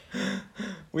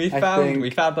 We I found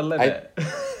think- the limit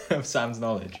of Sam's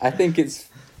knowledge. I think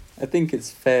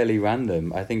it's fairly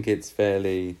random. I think it's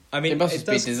fairly. I mean, It must just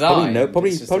be does- designed.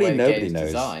 Probably It's just the way the nobody game's knows.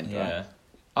 designed, Yeah. right? Yeah,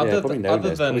 Other, probably th- no other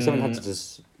knows. than Probably someone had to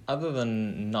just. other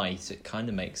than knight, it kind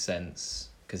of makes sense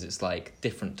because it's like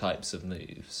different types of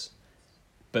moves.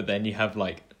 But then you have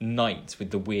like knight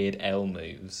with the weird L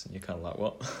moves, and you're kind of like,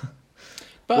 what?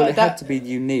 But Well, it that had to be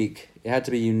unique. It had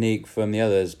to be unique from the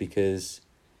others because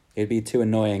it'd be too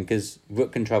annoying. Because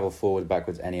rook can travel forward,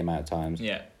 backwards any amount of times,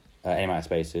 Yeah. any amount of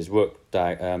spaces.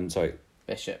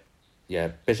 bishop.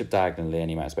 Yeah, bishop diagonally,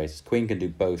 any amount of spaces. Queen can do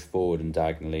both forward and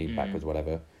diagonally, backwards,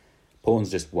 whatever.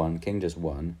 Pawn's just 1, king just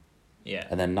 1. Yeah.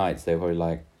 And then knights, they're probably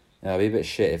like, it'd be a bit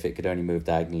shit if it could only move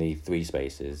diagonally 3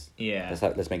 spaces. Yeah.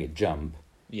 Let's make it jump,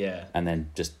 Yeah. and then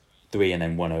just 3 and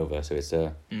then 1 over. So it's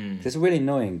it's really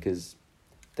annoying because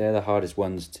they're the hardest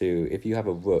ones to. If you have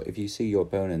a rook, if you see your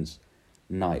opponent's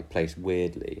knight placed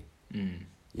weirdly, you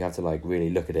have to like really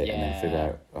look at it and then figure Yeah.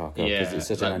 out, oh god, because it's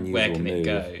such an unusual where can move. it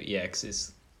go? Yeah,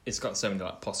 because it's got so many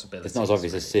like possibilities. It's not as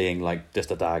obvious as really. seeing like just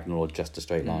a diagonal or just a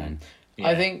straight line. Yeah.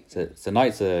 I think So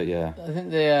knights are yeah.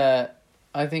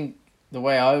 I think the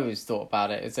way I always thought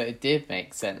about it is that it did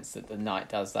make sense that the knight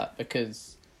does that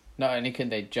because not only can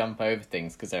they jump over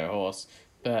things because they're a horse,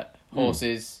 but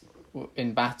horses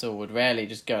in battle would rarely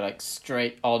just go like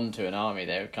straight onto an army.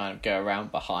 They would kind of go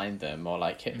around behind them or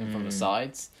like hit them from the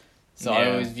sides. So I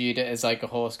Yeah. always viewed it as like a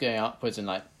horse going upwards and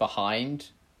like behind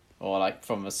or like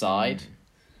from the side.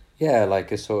 Yeah,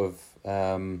 like a sort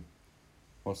of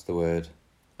what's the word?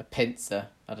 A pincer.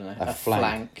 I don't know. A A flank,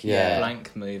 flank. yeah.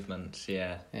 Blank movement,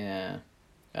 yeah. Yeah.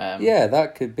 Yeah,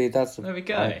 that could be. There we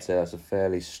go. I'd say that's a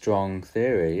fairly strong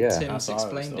theory. Yeah. Tim's That's what I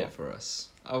always explained thought. it for us.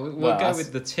 We'll Well, go that's-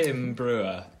 with the Tim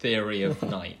Brewer theory of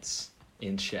knights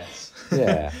in chess.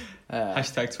 Yeah.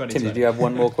 Hashtag Tim, 2020. did you have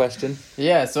one more question?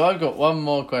 Yeah, so I've got one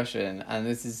more question, and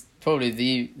this is probably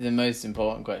the most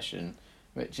important question,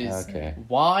 which is Okay.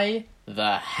 why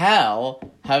the hell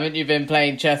haven't you been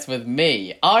playing chess with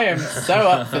me? I am so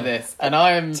up for this, and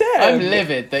I'm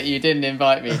livid that you didn't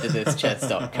invite me to this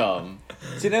chess.com.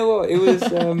 Do you know what?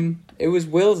 It was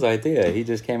Will's idea. He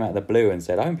just came out of the blue and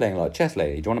said, "I'm playing a lot of chess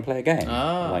lately. Do you want to play a game?"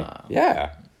 I'm like, Ah.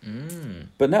 yeah.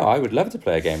 But no, I would love to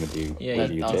play a game with you. Yeah,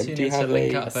 with you, you, I'll Tim. you Do you need to have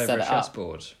link a? up set over a it up.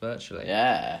 chessboard virtually.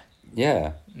 Yeah.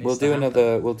 Yeah, Needs we'll to do happen.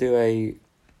 another. We'll do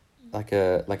like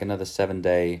another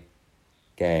 7-day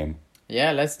game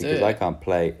Yeah, let's do because it. I can't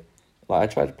play. Like I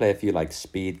tried to play a few like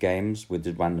speed games with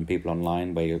just random people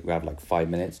online where you have like 5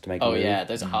 minutes to make. Oh a move, yeah,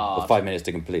 those are or hard. 5 minutes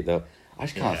to complete the. I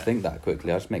just can't Yeah. think that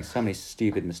quickly. I just make so many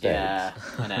stupid mistakes. Yeah,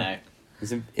 I know.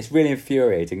 It's really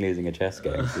infuriating losing a chess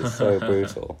game. 'Cause it's so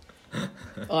brutal.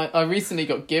 I recently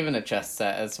got given a chess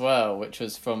set as well, which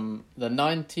was from the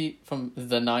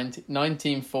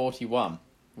 1941.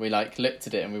 We like looked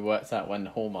at it and we worked out when the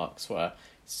hallmarks were.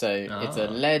 So it's a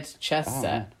Ah. lead chess Oh,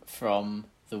 set man. from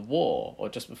the war or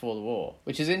just before the war,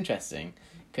 which is interesting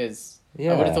because I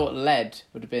Yeah. would have thought lead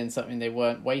would have been something they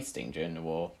weren't wasting during the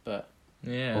war, but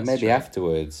Yeah. Or that's maybe true.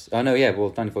 afterwards. Oh no, yeah. Well,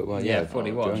 1941. Well, Yeah, yeah,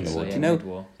 41. during the So war. yeah, Do you know?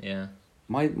 mid-war. Yeah.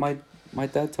 My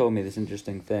dad told me this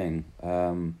interesting thing.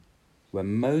 Where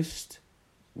most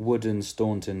wooden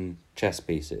Staunton chess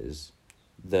pieces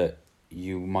that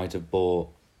you might have bought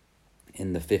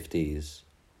in the 50s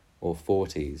or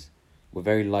 40s were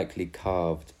very likely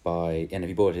carved by, and if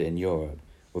you bought it in Europe,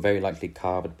 were very likely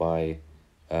carved by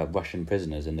Russian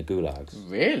prisoners in the gulags.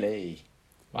 really,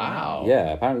 wow.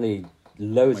 Yeah, apparently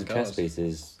loads Oh of my chess God.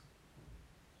 pieces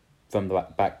from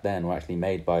back then were actually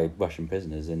made by Russian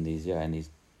prisoners in these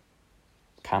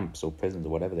camps or prisons or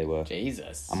whatever they were.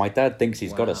 Jesus. And my dad thinks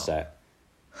he's got Wow. a set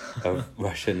of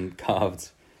Russian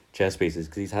carved chess pieces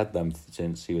because he's had them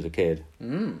since he was a kid.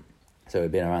 Mm, So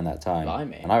it'd been around that time.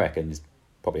 Blimey. And I reckon it's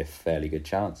probably a fairly good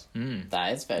chance. Mm.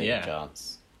 that is very Yeah. good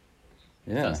chance.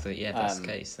 Yeah. That's the Um,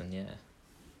 case, then yeah.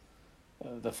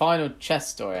 The final chess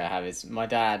story I have is my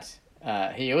dad.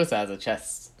 He also has a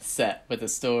chess set with a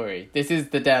story. This is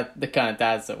the kind of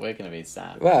dads that we're going to be,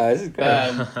 Sam. Wow, this is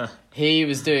great. He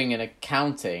was doing an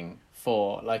accounting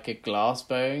for like a glass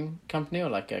blowing company or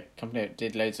like a company that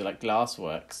did loads of like glass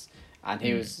works, and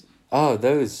he was Oh,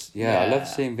 those. Yeah, I Yeah. love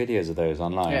seeing videos of those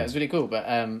online. yeah, it was really cool. But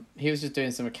he was just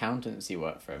doing some accountancy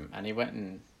work for him, and he went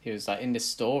and he was like in this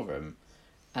storeroom,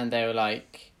 and they were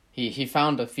like he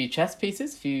found a few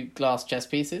glass chess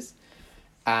pieces.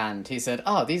 And he said,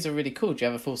 "Oh, these are really cool. Do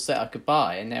you have a full set I could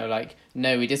buy?" And they were like,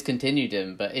 "No, we discontinued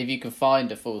them. But if you can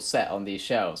find a full set on these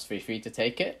shelves, feel free to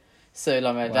take it." So,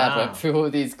 like, my dad Wow. went through all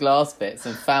these glass bits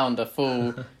and found a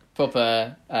full,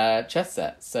 proper chess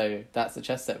set. So that's the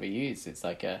chess set we use. It's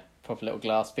like a proper little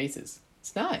glass pieces.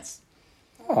 It's nice.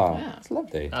 Oh, Yeah. it's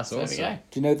lovely. That's So there we awesome. go.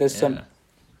 Do you know there's Yeah.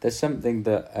 there's something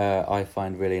that I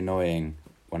find really annoying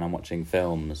when I'm watching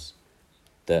films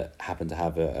that happen to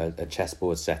have a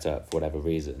chessboard set up for whatever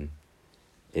reason,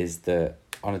 is that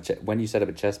when you set up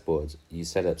a chessboard, you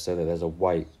set up so that there's a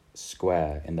white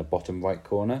square in the bottom right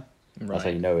corner. That's how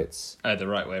you Right. know it's Oh, the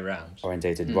right way round.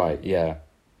 orientated right, yeah.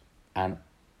 And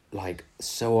like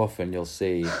so often you'll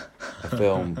see a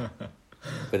film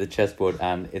with a chessboard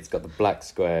and it's got the black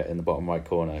square in the bottom right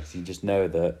corner, because you just know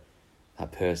that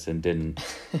person didn't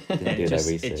do their It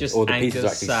research, just or the pieces are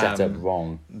angers actually set up Sam.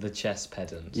 wrong. The chess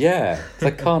pedant. Yeah, 'cause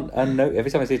I can't unknow.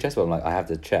 Every time I see a chessboard, I'm like, I have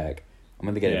to check. And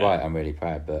when they get it Yeah. right, I'm really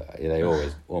proud, but they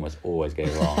almost always get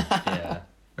it wrong. Yeah.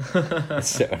 It's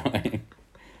so annoying.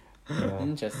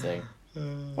 Interesting.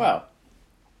 Well,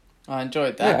 I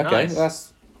enjoyed that. Yeah, okay,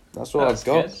 Nice. that's all I've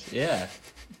got. Good. Yeah.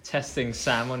 Testing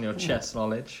Sam on your chess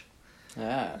knowledge.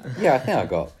 Yeah. Yeah, I think I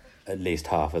got at least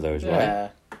half of those right. Yeah.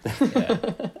 Yeah.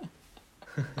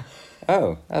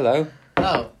 Oh, hello.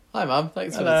 Oh, hi, Mum.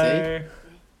 Thanks for the tea. Hello.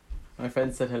 My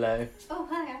friend said hello. Oh,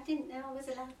 hi, I didn't know I was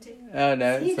allowed to. Oh,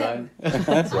 no, See it's fine. them.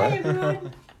 That's Hi, right.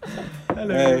 everyone.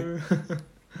 Hello.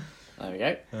 There we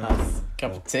go. Nice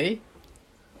cup of tea.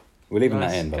 We're leaving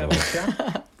Nice that in, by the cup way. of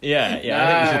chat. Yeah, I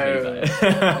think we should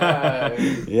leave that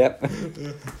in. Yep.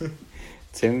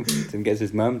 Tim gets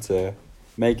his mum to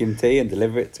make him tea and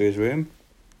deliver it to his room.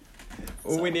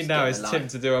 All we need Someone's now getting is a Tim line.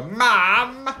 to do a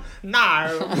Mum,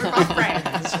 no, with my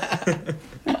friends.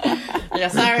 You're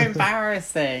so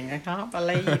embarrassing. I can't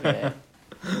believe it.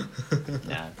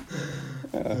 No.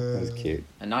 That was cute.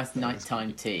 A nice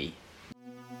nighttime tea.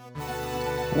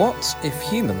 What if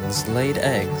humans laid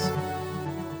eggs?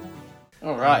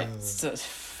 All right. So,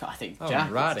 I think,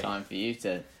 Jack, Alrighty. it's time for you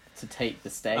to take the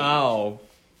stage. Oh,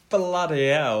 bloody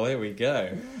hell! Here we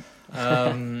go.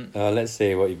 Let's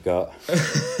see what you've got.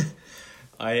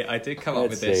 I did come up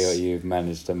Let's with see what this. you've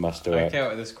managed to muster I up. came up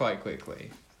with this quite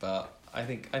quickly, but I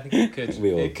think it could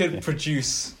We all-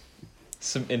 produce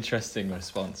some interesting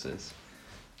responses.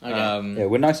 Okay. Yeah,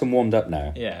 we're nice and warmed up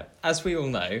now. Yeah, as we all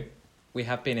know, we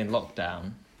have been in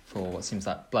lockdown for what seems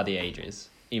like bloody ages,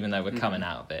 even though we're coming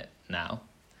out of it now.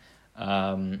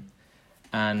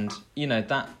 And you know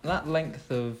that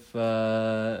length of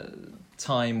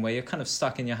time where you're kind of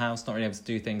stuck in your house, not really able to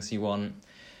do things you want,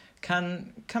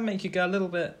 can make you go a little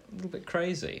bit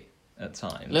crazy at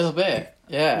times. A little bit,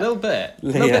 yeah. A little bit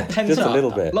Yeah, pent just a up. little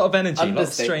bit. A lot of energy, a lot of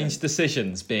Understatement. strange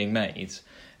decisions being made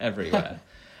everywhere.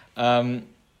 And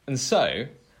so,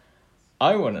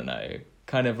 I want to know,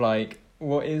 kind of like,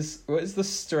 what is the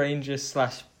strangest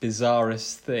 /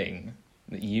 bizarrest thing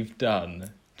that you've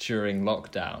done during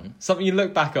lockdown? Something you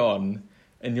look back on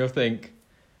and you'll think,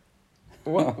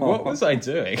 what was I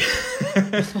doing?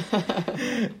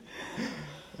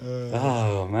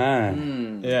 Oh,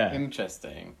 man. Yeah.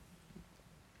 Interesting.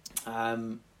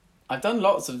 I've done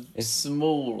lots of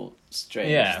small,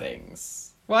 strange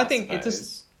things. Well, I think it suppose.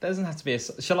 just doesn't have to be.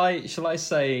 Shall I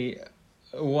say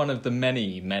one of the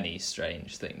many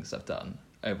strange things I've done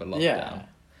over lockdown?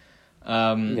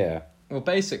 Yeah. Yeah. Well,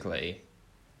 basically,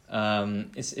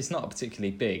 it's not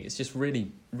particularly big. It's just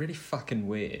really fucking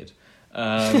weird.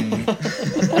 Now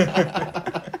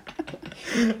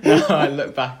I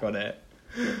look back on it.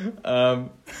 I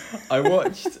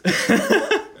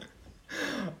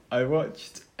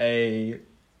watched a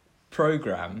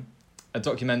program, a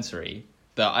documentary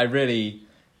that I really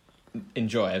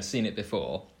enjoy. I've seen it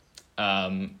before,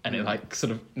 and it like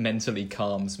sort of mentally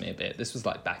calms me a bit. This was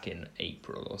like back in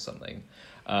April or something.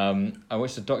 I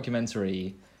watched a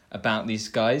documentary about these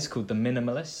guys called the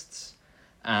Minimalists,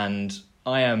 and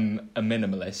I am a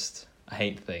minimalist. I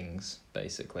hate things,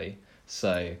 basically.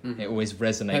 So it always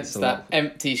resonates Hence a that lot.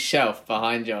 empty shelf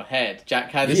behind your head.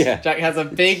 Jack has a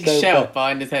big So shelf bad.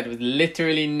 behind his head with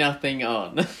literally nothing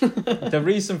on. The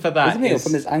reason for that Isn't it? is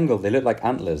From this angle, they look like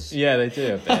antlers. yeah, they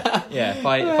do a bit. Yeah, if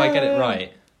I get it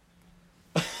right.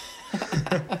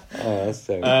 Oh, that's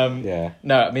so... yeah.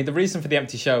 No, I mean the reason for the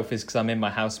empty shelf is because I'm in my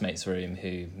housemate's room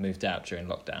who moved out during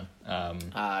lockdown.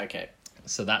 Okay.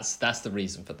 So that's the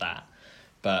reason for that.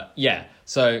 But yeah,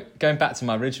 so going back to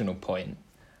my original point,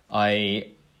 I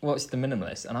watched The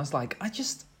Minimalist and I was like, I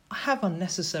have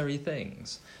unnecessary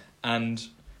things. And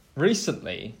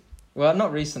recently, well,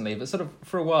 not recently, but sort of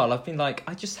for a while, I've been like,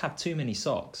 I just have too many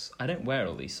socks. I don't wear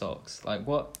all these socks. Like,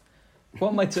 what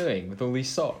am I doing with all these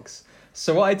socks?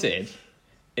 So what I did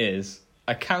is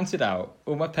I counted out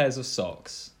all my pairs of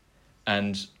socks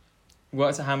and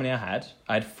worked out how many I had.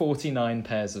 I had 49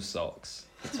 pairs of socks,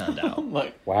 it turned out. Oh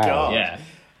my Wow. god. Yeah.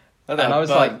 That's And a I was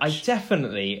like, I bunch.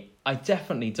 definitely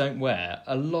don't wear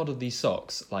a lot of these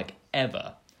socks, like,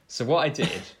 ever. So what I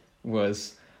did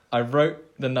was I wrote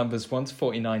the numbers 1 to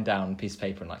 49 down on a piece of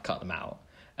paper and, like, cut them out.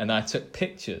 And I took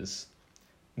pictures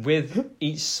with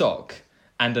each sock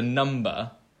and a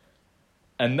number.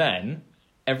 And then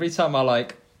every time I,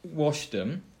 like, washed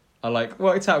them, I, like,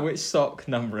 worked out which sock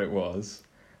number it was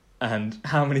and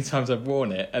how many times I've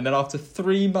worn it. And then after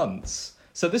 3 months...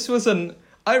 So this was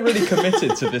I really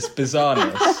committed to this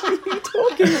bizarreness.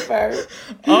 Talking about...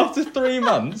 After 3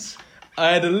 months,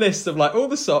 I had a list of like all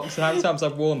the socks and how many times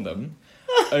I've worn them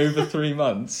over 3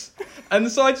 months.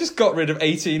 And so I just got rid of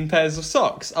 18 pairs of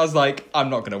socks. I was like, I'm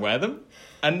not going to wear them.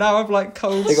 And now I've like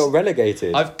culled... They got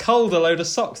relegated. I've culled a load of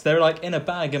socks. They're like in a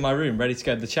bag in my room, ready to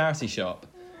go to the charity shop.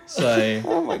 So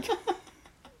Oh my god.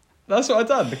 that's what I've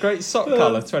done. The Great Sock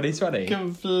Colour 2020.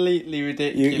 Completely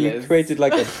ridiculous. You created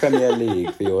like a Premier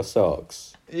League for your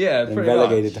socks. Yeah, And pretty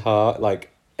relegated much. like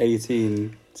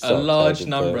 18 socks. A large out of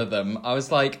number the- of them. I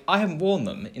was like, I haven't worn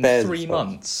them in Pairs of 3 socks.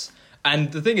 months.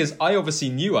 And the thing is, I obviously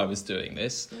knew I was doing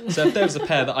this. So if there was a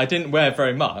pair that I didn't wear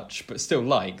very much, but still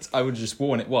liked, I would have just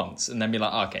worn it once and then be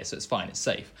like, okay, so it's fine, it's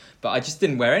safe. But I just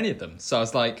didn't wear any of them. So I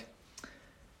was like,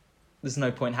 there's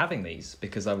no point having these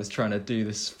because I was trying to do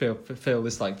this, fulfill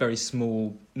this like very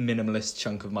small minimalist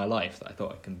chunk of my life that I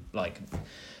thought I can like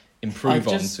improve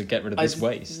on to get rid of this just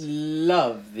waste.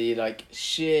 love the like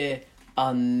sheer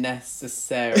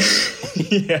unnecessary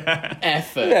Yeah.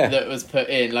 effort Yeah. that was put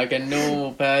in. Like a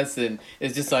normal person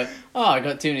is just like, oh, I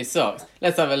got too many socks.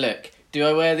 Let's have a look. do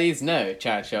I wear these? No,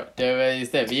 charity shop. Do I wear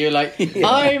these? No. But you're like,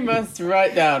 I must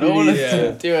write down all of Yeah.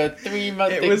 to do a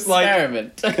 3-month It was like-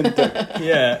 experiment.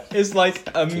 Yeah, it's like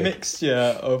a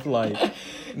mixture of like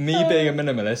me being a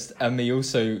minimalist and me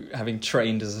also having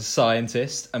trained as a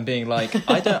scientist and being like,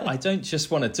 I don't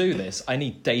just want to do this. I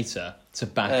need data to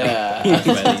back up Yeah. that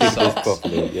I wear these socks.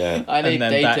 Properly, yeah. I need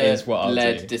then that is what I'll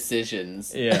data-led do.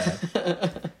 decisions. Yeah.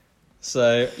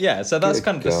 So that's Good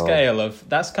kind of the God. scale of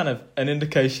that's kind of an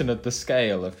indication of the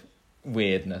scale of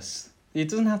weirdness. It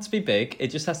doesn't have to be big. It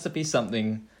just has to be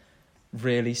something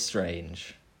really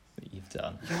strange that you've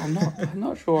done. Yeah, I'm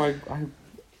not sure I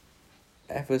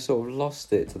ever sort of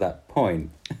lost it to that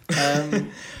point.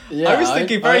 Yeah, I was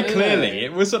thinking very I don't clearly. know.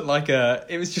 It wasn't like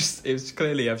it was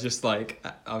clearly. I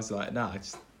was like, nah,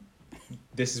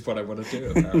 this is what I want to do.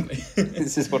 Apparently,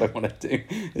 This is what I want to do.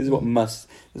 This is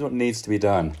what needs to be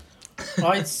done.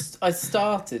 I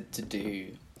started to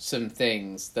do some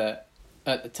things that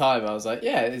at the time I was like,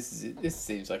 yeah, this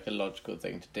seems like a logical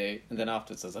thing to do, and then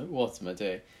afterwards I was like, what am I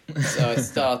doing? So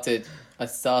I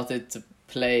started to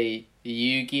play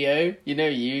Yu-Gi-Oh. You know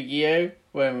Yu-Gi-Oh,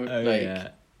 when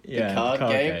the card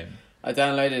game. I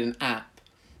downloaded an app,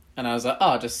 and I was like,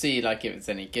 oh, I'll just see like if it's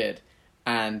any good,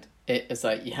 and it was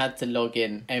like you had to log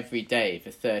in every day for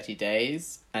 30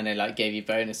 days, and they like gave you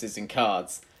bonuses and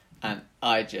cards, and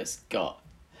I just got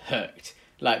hooked.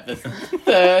 Like the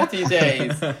 30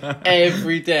 days,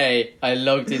 every day I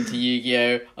logged into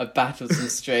Yu-Gi-Oh! I battled some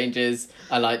strangers,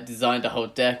 I like designed a whole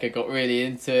deck, I got really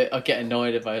into it. I'd get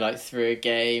annoyed if I like threw a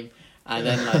game, and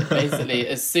then like basically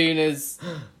as soon as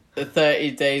the 30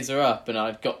 days are up and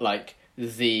I've got like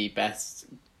the best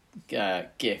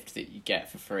gift that you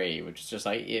get for free, which is just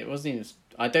like, it wasn't even,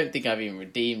 I don't think I've even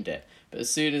redeemed it, but as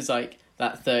soon as like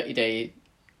that 30-day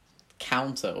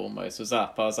counter almost was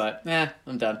up, I was like, nah,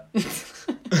 I'm done.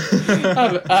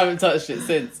 I haven't touched it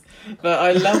since, but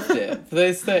I loved it. For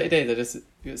those 30 days I just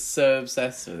got so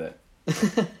obsessed with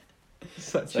it.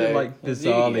 Such So, a like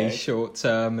Yu-Gi-Oh. bizarrely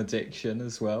short-term addiction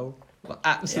as well. Like,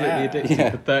 absolutely Yeah. addicted Yeah,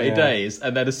 for 30 yeah. days,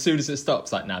 and then as soon as it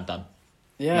stops, like, nah, I'm done.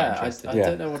 Yeah, Not I interested. Yeah,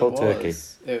 don't know what cold it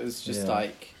was. turkey. It was just Yeah.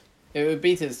 like, it would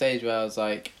be to the stage where I was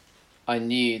like, I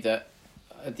knew that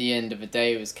at the end of a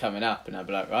day was coming up, and I'd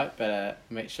be like, right, better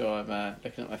make sure I'm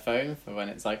looking at my phone for when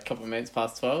it's like a couple of minutes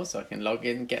past 12 so I can log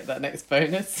in and get that next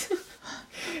bonus.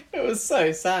 It was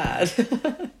so sad.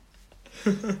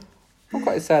 I'm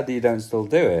quite sad that you don't still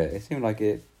do it. It seemed like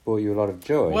it brought you a lot of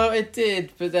joy. Well, it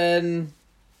did, but then,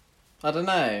 I don't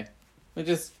know.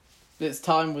 Its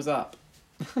time was up.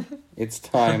 It's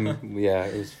time. Yeah,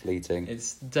 it was fleeting.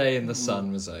 Its day in the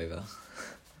sun was over.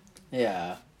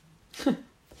 Yeah. Well,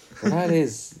 that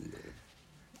is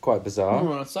quite bizarre.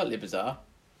 Oh, slightly bizarre.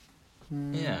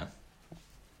 Yeah.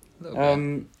 A little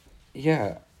bit.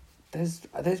 Yeah, there's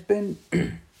been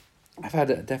I've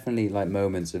had definitely like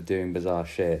moments of doing bizarre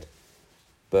shit,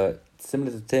 but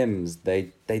similar to Tim's,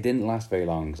 they didn't last very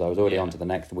long because I was already Yeah. on to the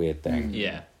next weird thing.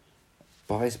 Yeah.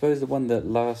 But I suppose the one that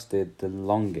lasted the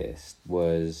longest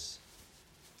was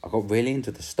I got really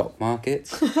into the stock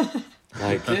market.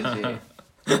 Like Did you?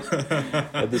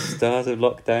 at the start of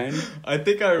lockdown. I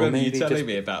think I remember you maybe telling just-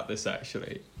 me about this,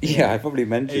 actually. Yeah, I probably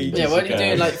mentioned Ages this. Yeah, weren't you ago.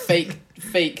 doing like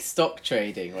fake stock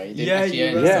trading where you didn't Yeah, actually you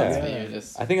own were. stocks, Yeah. but you were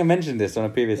just... I think I mentioned this on a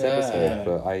previous Yeah. episode,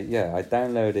 but I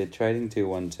downloaded Trading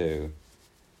 212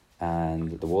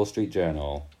 and the Wall Street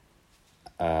Journal,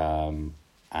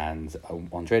 and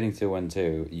on Trading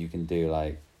 212 you can do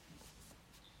like,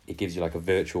 it gives you like a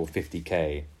virtual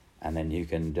 50k, and then you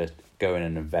can just go in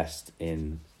and invest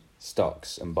in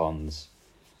stocks and bonds,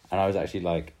 and I was actually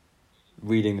like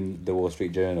reading the Wall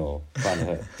Street Journal, trying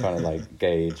to like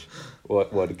gauge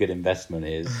what a good investment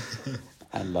is,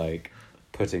 and like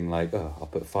putting like, oh, I'll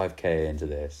put 5k into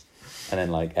this, and then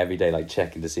like every day like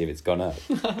checking to see if it's gone up.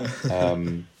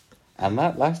 And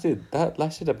that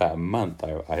lasted about a month.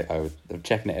 I was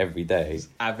checking it every day.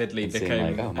 Avidly And seeing,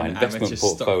 became like, oh, my an investment amateur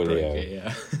portfolio.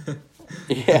 stockbroker,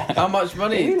 yeah. Yeah. How much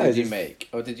money I realised did you it's- make?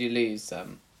 Or did you lose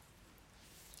some?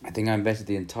 I think I invested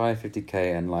the entire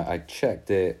 50k, and like I checked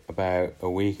it about a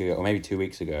week ago or maybe 2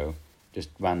 weeks ago, just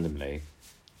randomly,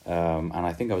 and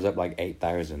I think I was up like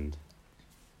 8,000,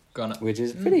 Gone up. which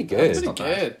is pretty good. That's Pretty not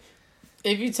bad. good.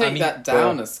 If you take I mean, that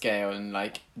down a scale and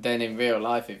like, then in real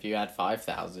life, if you had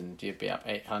 5,000, you'd be up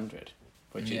 800,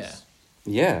 which Yeah. is,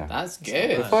 Yeah, that's not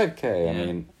good. for 5k. I Yeah.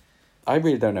 mean, I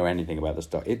really don't know anything about the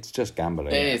stock. It's just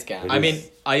gambling. It is gambling. I It mean,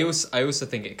 is- I also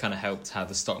think it kind of helped how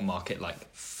the stock market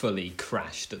like fully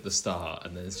crashed at the start,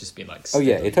 and then it's just been like. Oh,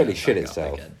 yeah, steadily it totally going shit back up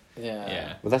itself. again. Yeah.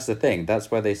 Yeah. well, that's the thing. That's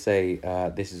why they say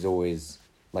this is always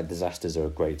like disasters are a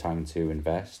great time to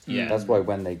invest. Yeah. That's why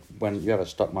when you have a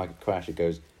stock market crash, it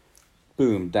goes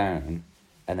boom down,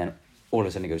 and then all of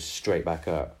a sudden it goes straight back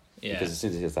up. Yeah. Because as soon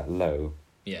as it hits that low,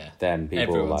 Yeah. then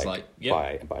people Everyone's like yep, buy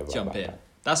it and buy. jump in.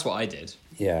 That's what I did.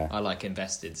 Yeah. I like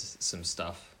invested some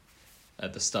stuff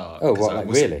at the start. Oh, 'cause what? I Like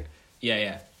wasn't- really?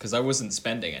 Yeah. Because I wasn't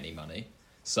spending any money,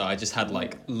 so I just had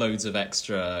like loads of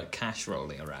extra cash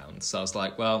rolling around. So I was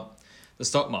like, well, the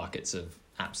stock markets have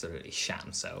absolutely shat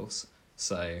themselves.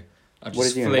 So I just What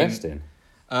did you invest in?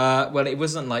 Well, it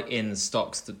wasn't like in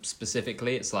stocks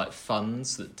specifically. It's like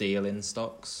funds that deal in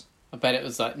stocks. I bet it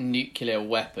was like nuclear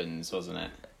weapons, wasn't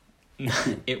it?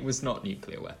 It was not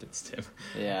nuclear weapons, Tim.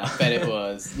 Yeah, I bet it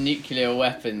was. Nuclear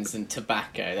weapons and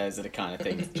tobacco, those are the kind of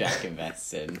things Jack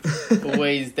invests in.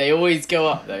 They always go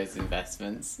up, those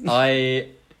investments. I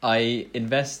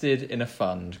invested in a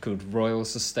fund called Royal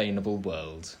Sustainable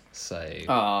World. So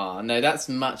Oh, no, that's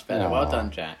much better. Well Aw.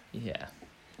 done, Jack. yeah,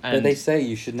 But they say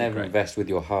you should never great. invest with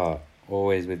your heart,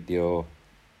 always with your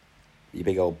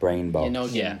big old brain box. You know,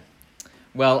 yeah.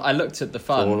 Well, I looked at the It's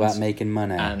all fund, about making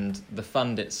money. and the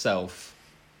fund itself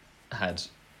had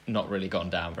not really gone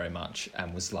down very much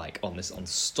and was like on this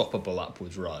unstoppable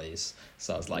upwards rise.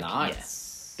 So I was like, nice.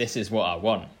 yes, this is what I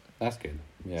want. That's good.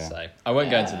 Yeah. So I won't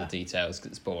go into Yeah. the details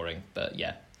because it's boring. But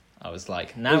yeah, I was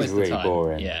like, now was is the really time.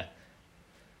 boring. Yeah.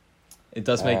 It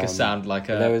does make us sound like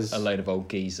there was- a load of old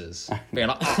geezers being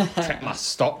like, oh, check my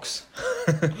stocks.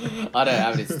 I don't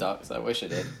have any stocks. I wish I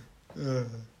did.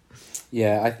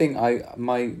 Yeah, I think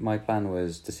my plan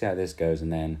was to see how this goes,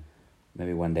 and then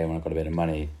maybe one day when I've got a bit of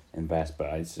money, invest.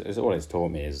 But it's all it's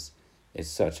taught me is it's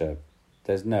such a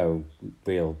there's no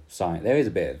real science. There is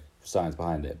a bit of science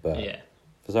behind it, but Yeah.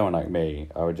 for someone like me,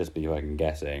 I would just be fucking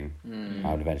guessing.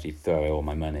 I would eventually throw away all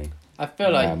my money, I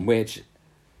feel like which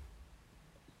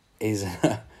is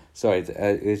sorry,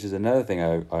 which is another thing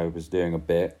I was doing a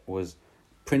bit was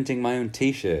printing my own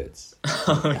T-shirts,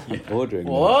 ordering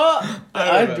them. what?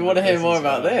 I remember want to hear this more as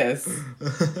about well. this.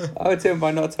 Oh, Tim, have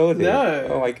I not told you? No.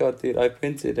 Oh my god, dude! I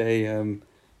printed a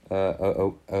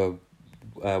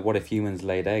What If Humans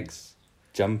Laid Eggs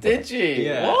jumper. Did you?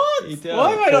 Yeah, What? he does. Why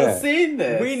have I not Yeah. seen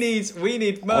this? We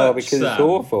need merch. Oh, because Sam. it's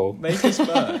awful. Make us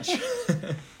merch.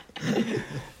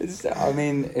 I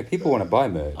mean, if people want to buy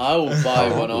merch, I will buy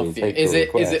I'll one happily off you. take Is your it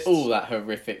requests. all that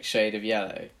horrific shade of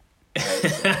yellow?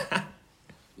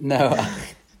 no.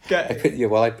 Get-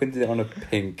 I printed it on a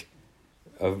pink,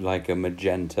 of like a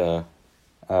magenta,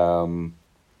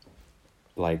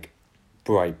 like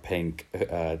bright pink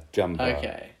jumper.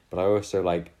 Okay. But I also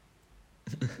I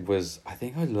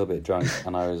think I was a little bit drunk,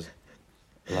 and I was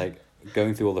like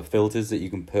going through all the filters that you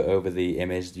can put over the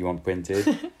image you want printed,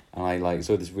 and I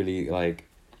saw this really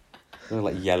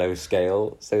sort of yellow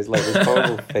scale. So it's like this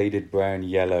horrible faded brown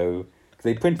yellow. Cause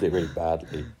they printed it really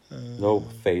badly. An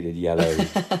old faded yellow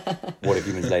What If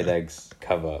Humans Laid Eggs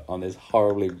cover on this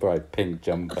horribly bright pink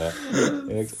jumper. It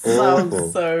looks Sounds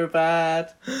awful. so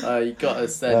bad. Oh, you gotta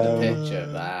send a picture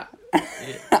of that.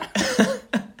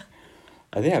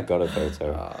 I think I've got a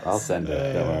photo. I'll send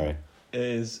it. Don't worry. It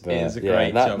is But, a yeah,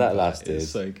 great that jumper. lasted. It's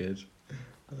so good.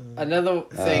 Another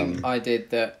thing I did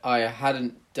that I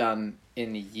hadn't done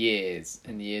in years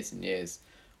and years and years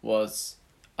was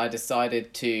I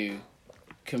decided to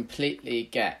completely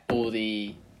get all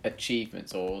the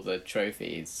achievements or all the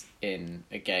trophies in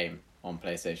a game on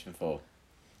PlayStation 4.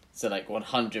 So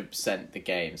 100% the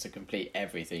game, so complete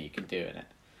everything you can do in it.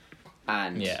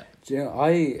 And Yeah. Do you know,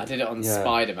 I I did it on yeah.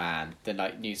 Spider-Man, the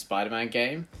new Spider-Man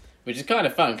game, which is kind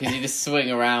of fun because you just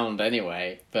swing around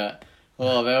anyway. But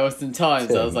there were some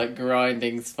times I was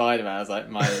grinding Spider-Man. I was like,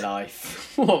 my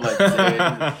life, what am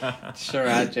I doing?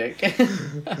 Tragic.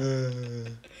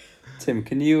 Tim,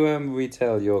 can you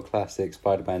retell your classic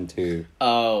Spider-Man 2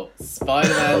 Oh,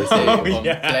 Spider-Man 2 Oh, on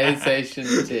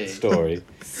PlayStation 2. story?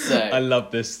 I So,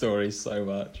 love this story so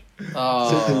much.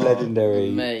 Such a legendary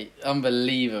mate,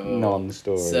 unbelievable.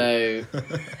 non-story. So,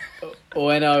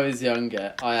 when I was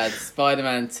younger, I had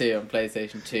Spider-Man 2 on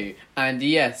PlayStation 2, and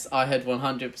yes, I had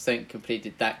 100%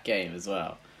 completed that game as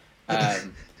well.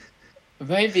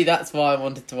 Maybe that's why I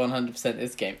wanted to 100%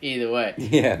 this game. Either way,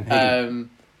 Yeah, maybe.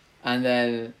 and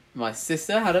then my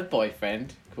sister had a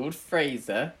boyfriend called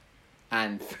Fraser,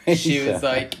 and she was Fraser.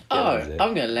 like, That "Oh, was it.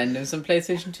 I'm gonna lend him some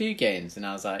PlayStation 2 games," and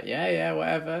I was like, "Yeah,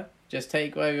 whatever." Just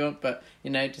take whatever you want, but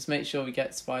just make sure we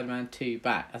get Spider-Man 2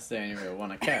 back. That's the only real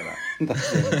one I care about. That's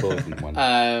the important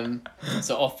one.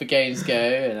 So off the games go,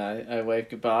 and I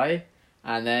waved goodbye,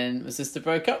 and then my sister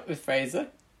broke up with Fraser,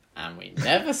 and we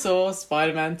never saw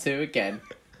Spider-Man 2 again.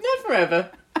 Never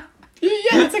ever. You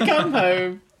yet to come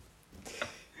home,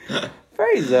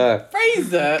 Fraser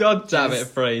Fraser. God damn it,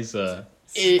 Fraser.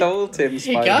 He stole Tim's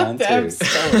He Spider-Man goddamn 2.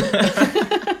 stole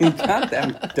it. He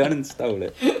goddamn done and stole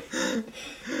it.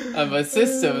 And my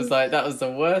sister was like, that was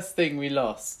the worst thing we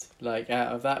lost. Like,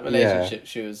 out of that relationship,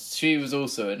 she was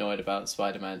also annoyed about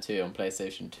Spider-Man 2 on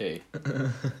PlayStation 2.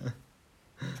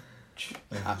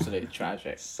 Absolutely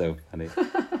tragic. So funny.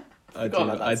 I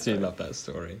about that do story. love that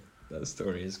story. That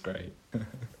story is great.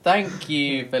 Thank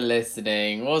you for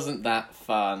listening. Wasn't that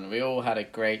fun? We all had a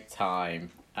great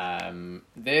time.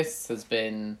 This has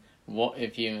been What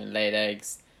If Human Laid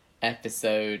Eggs,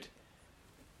 episode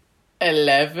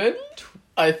 11,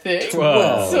 I think.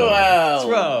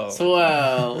 12.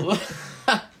 12.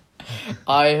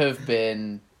 I have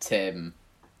been Tim.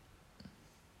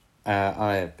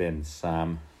 I have been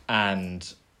Sam.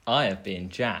 And I have been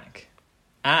Jack.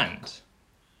 And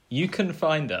you can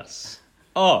find us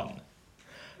on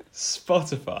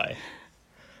Spotify,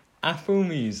 Apple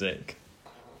Music,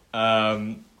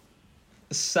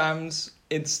 Sam's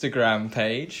Instagram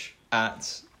page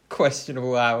at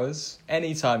questionable hours,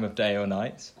 any time of day or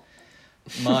night.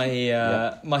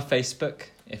 My my Facebook,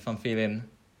 if I'm feeling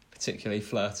particularly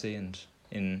flirty and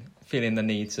feeling the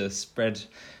need to spread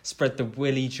the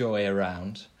willy joy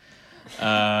around.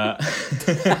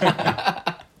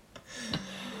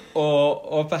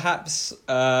 Or perhaps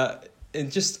in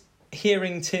just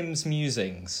hearing Tim's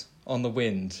musings on the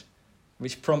wind,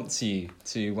 which prompts you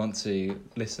to want to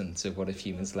listen to What If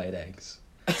Humans Laid Eggs.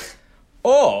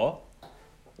 Or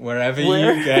wherever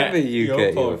you get your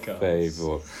your podcasts.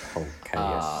 favourite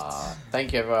podcast.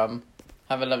 Thank you, everyone.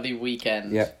 Have a lovely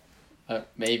weekend. Yeah.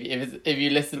 Maybe if you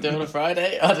listen to it on a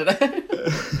Friday, I don't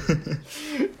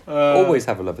know. Always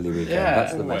have a lovely weekend. yeah,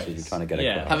 That's the always. message you're trying to get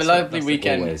Yeah. across. Have a That's lovely the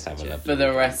weekend Always have a lovely for the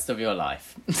weekend. rest of your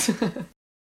life.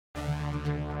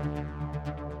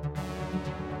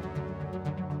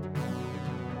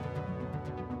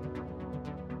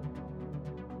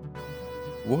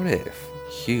 What if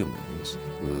humans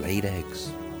laid eggs?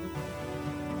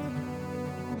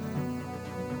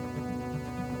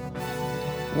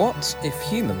 What if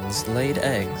humans laid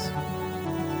eggs?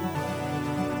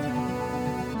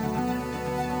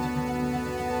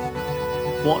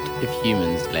 What if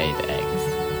humans laid eggs?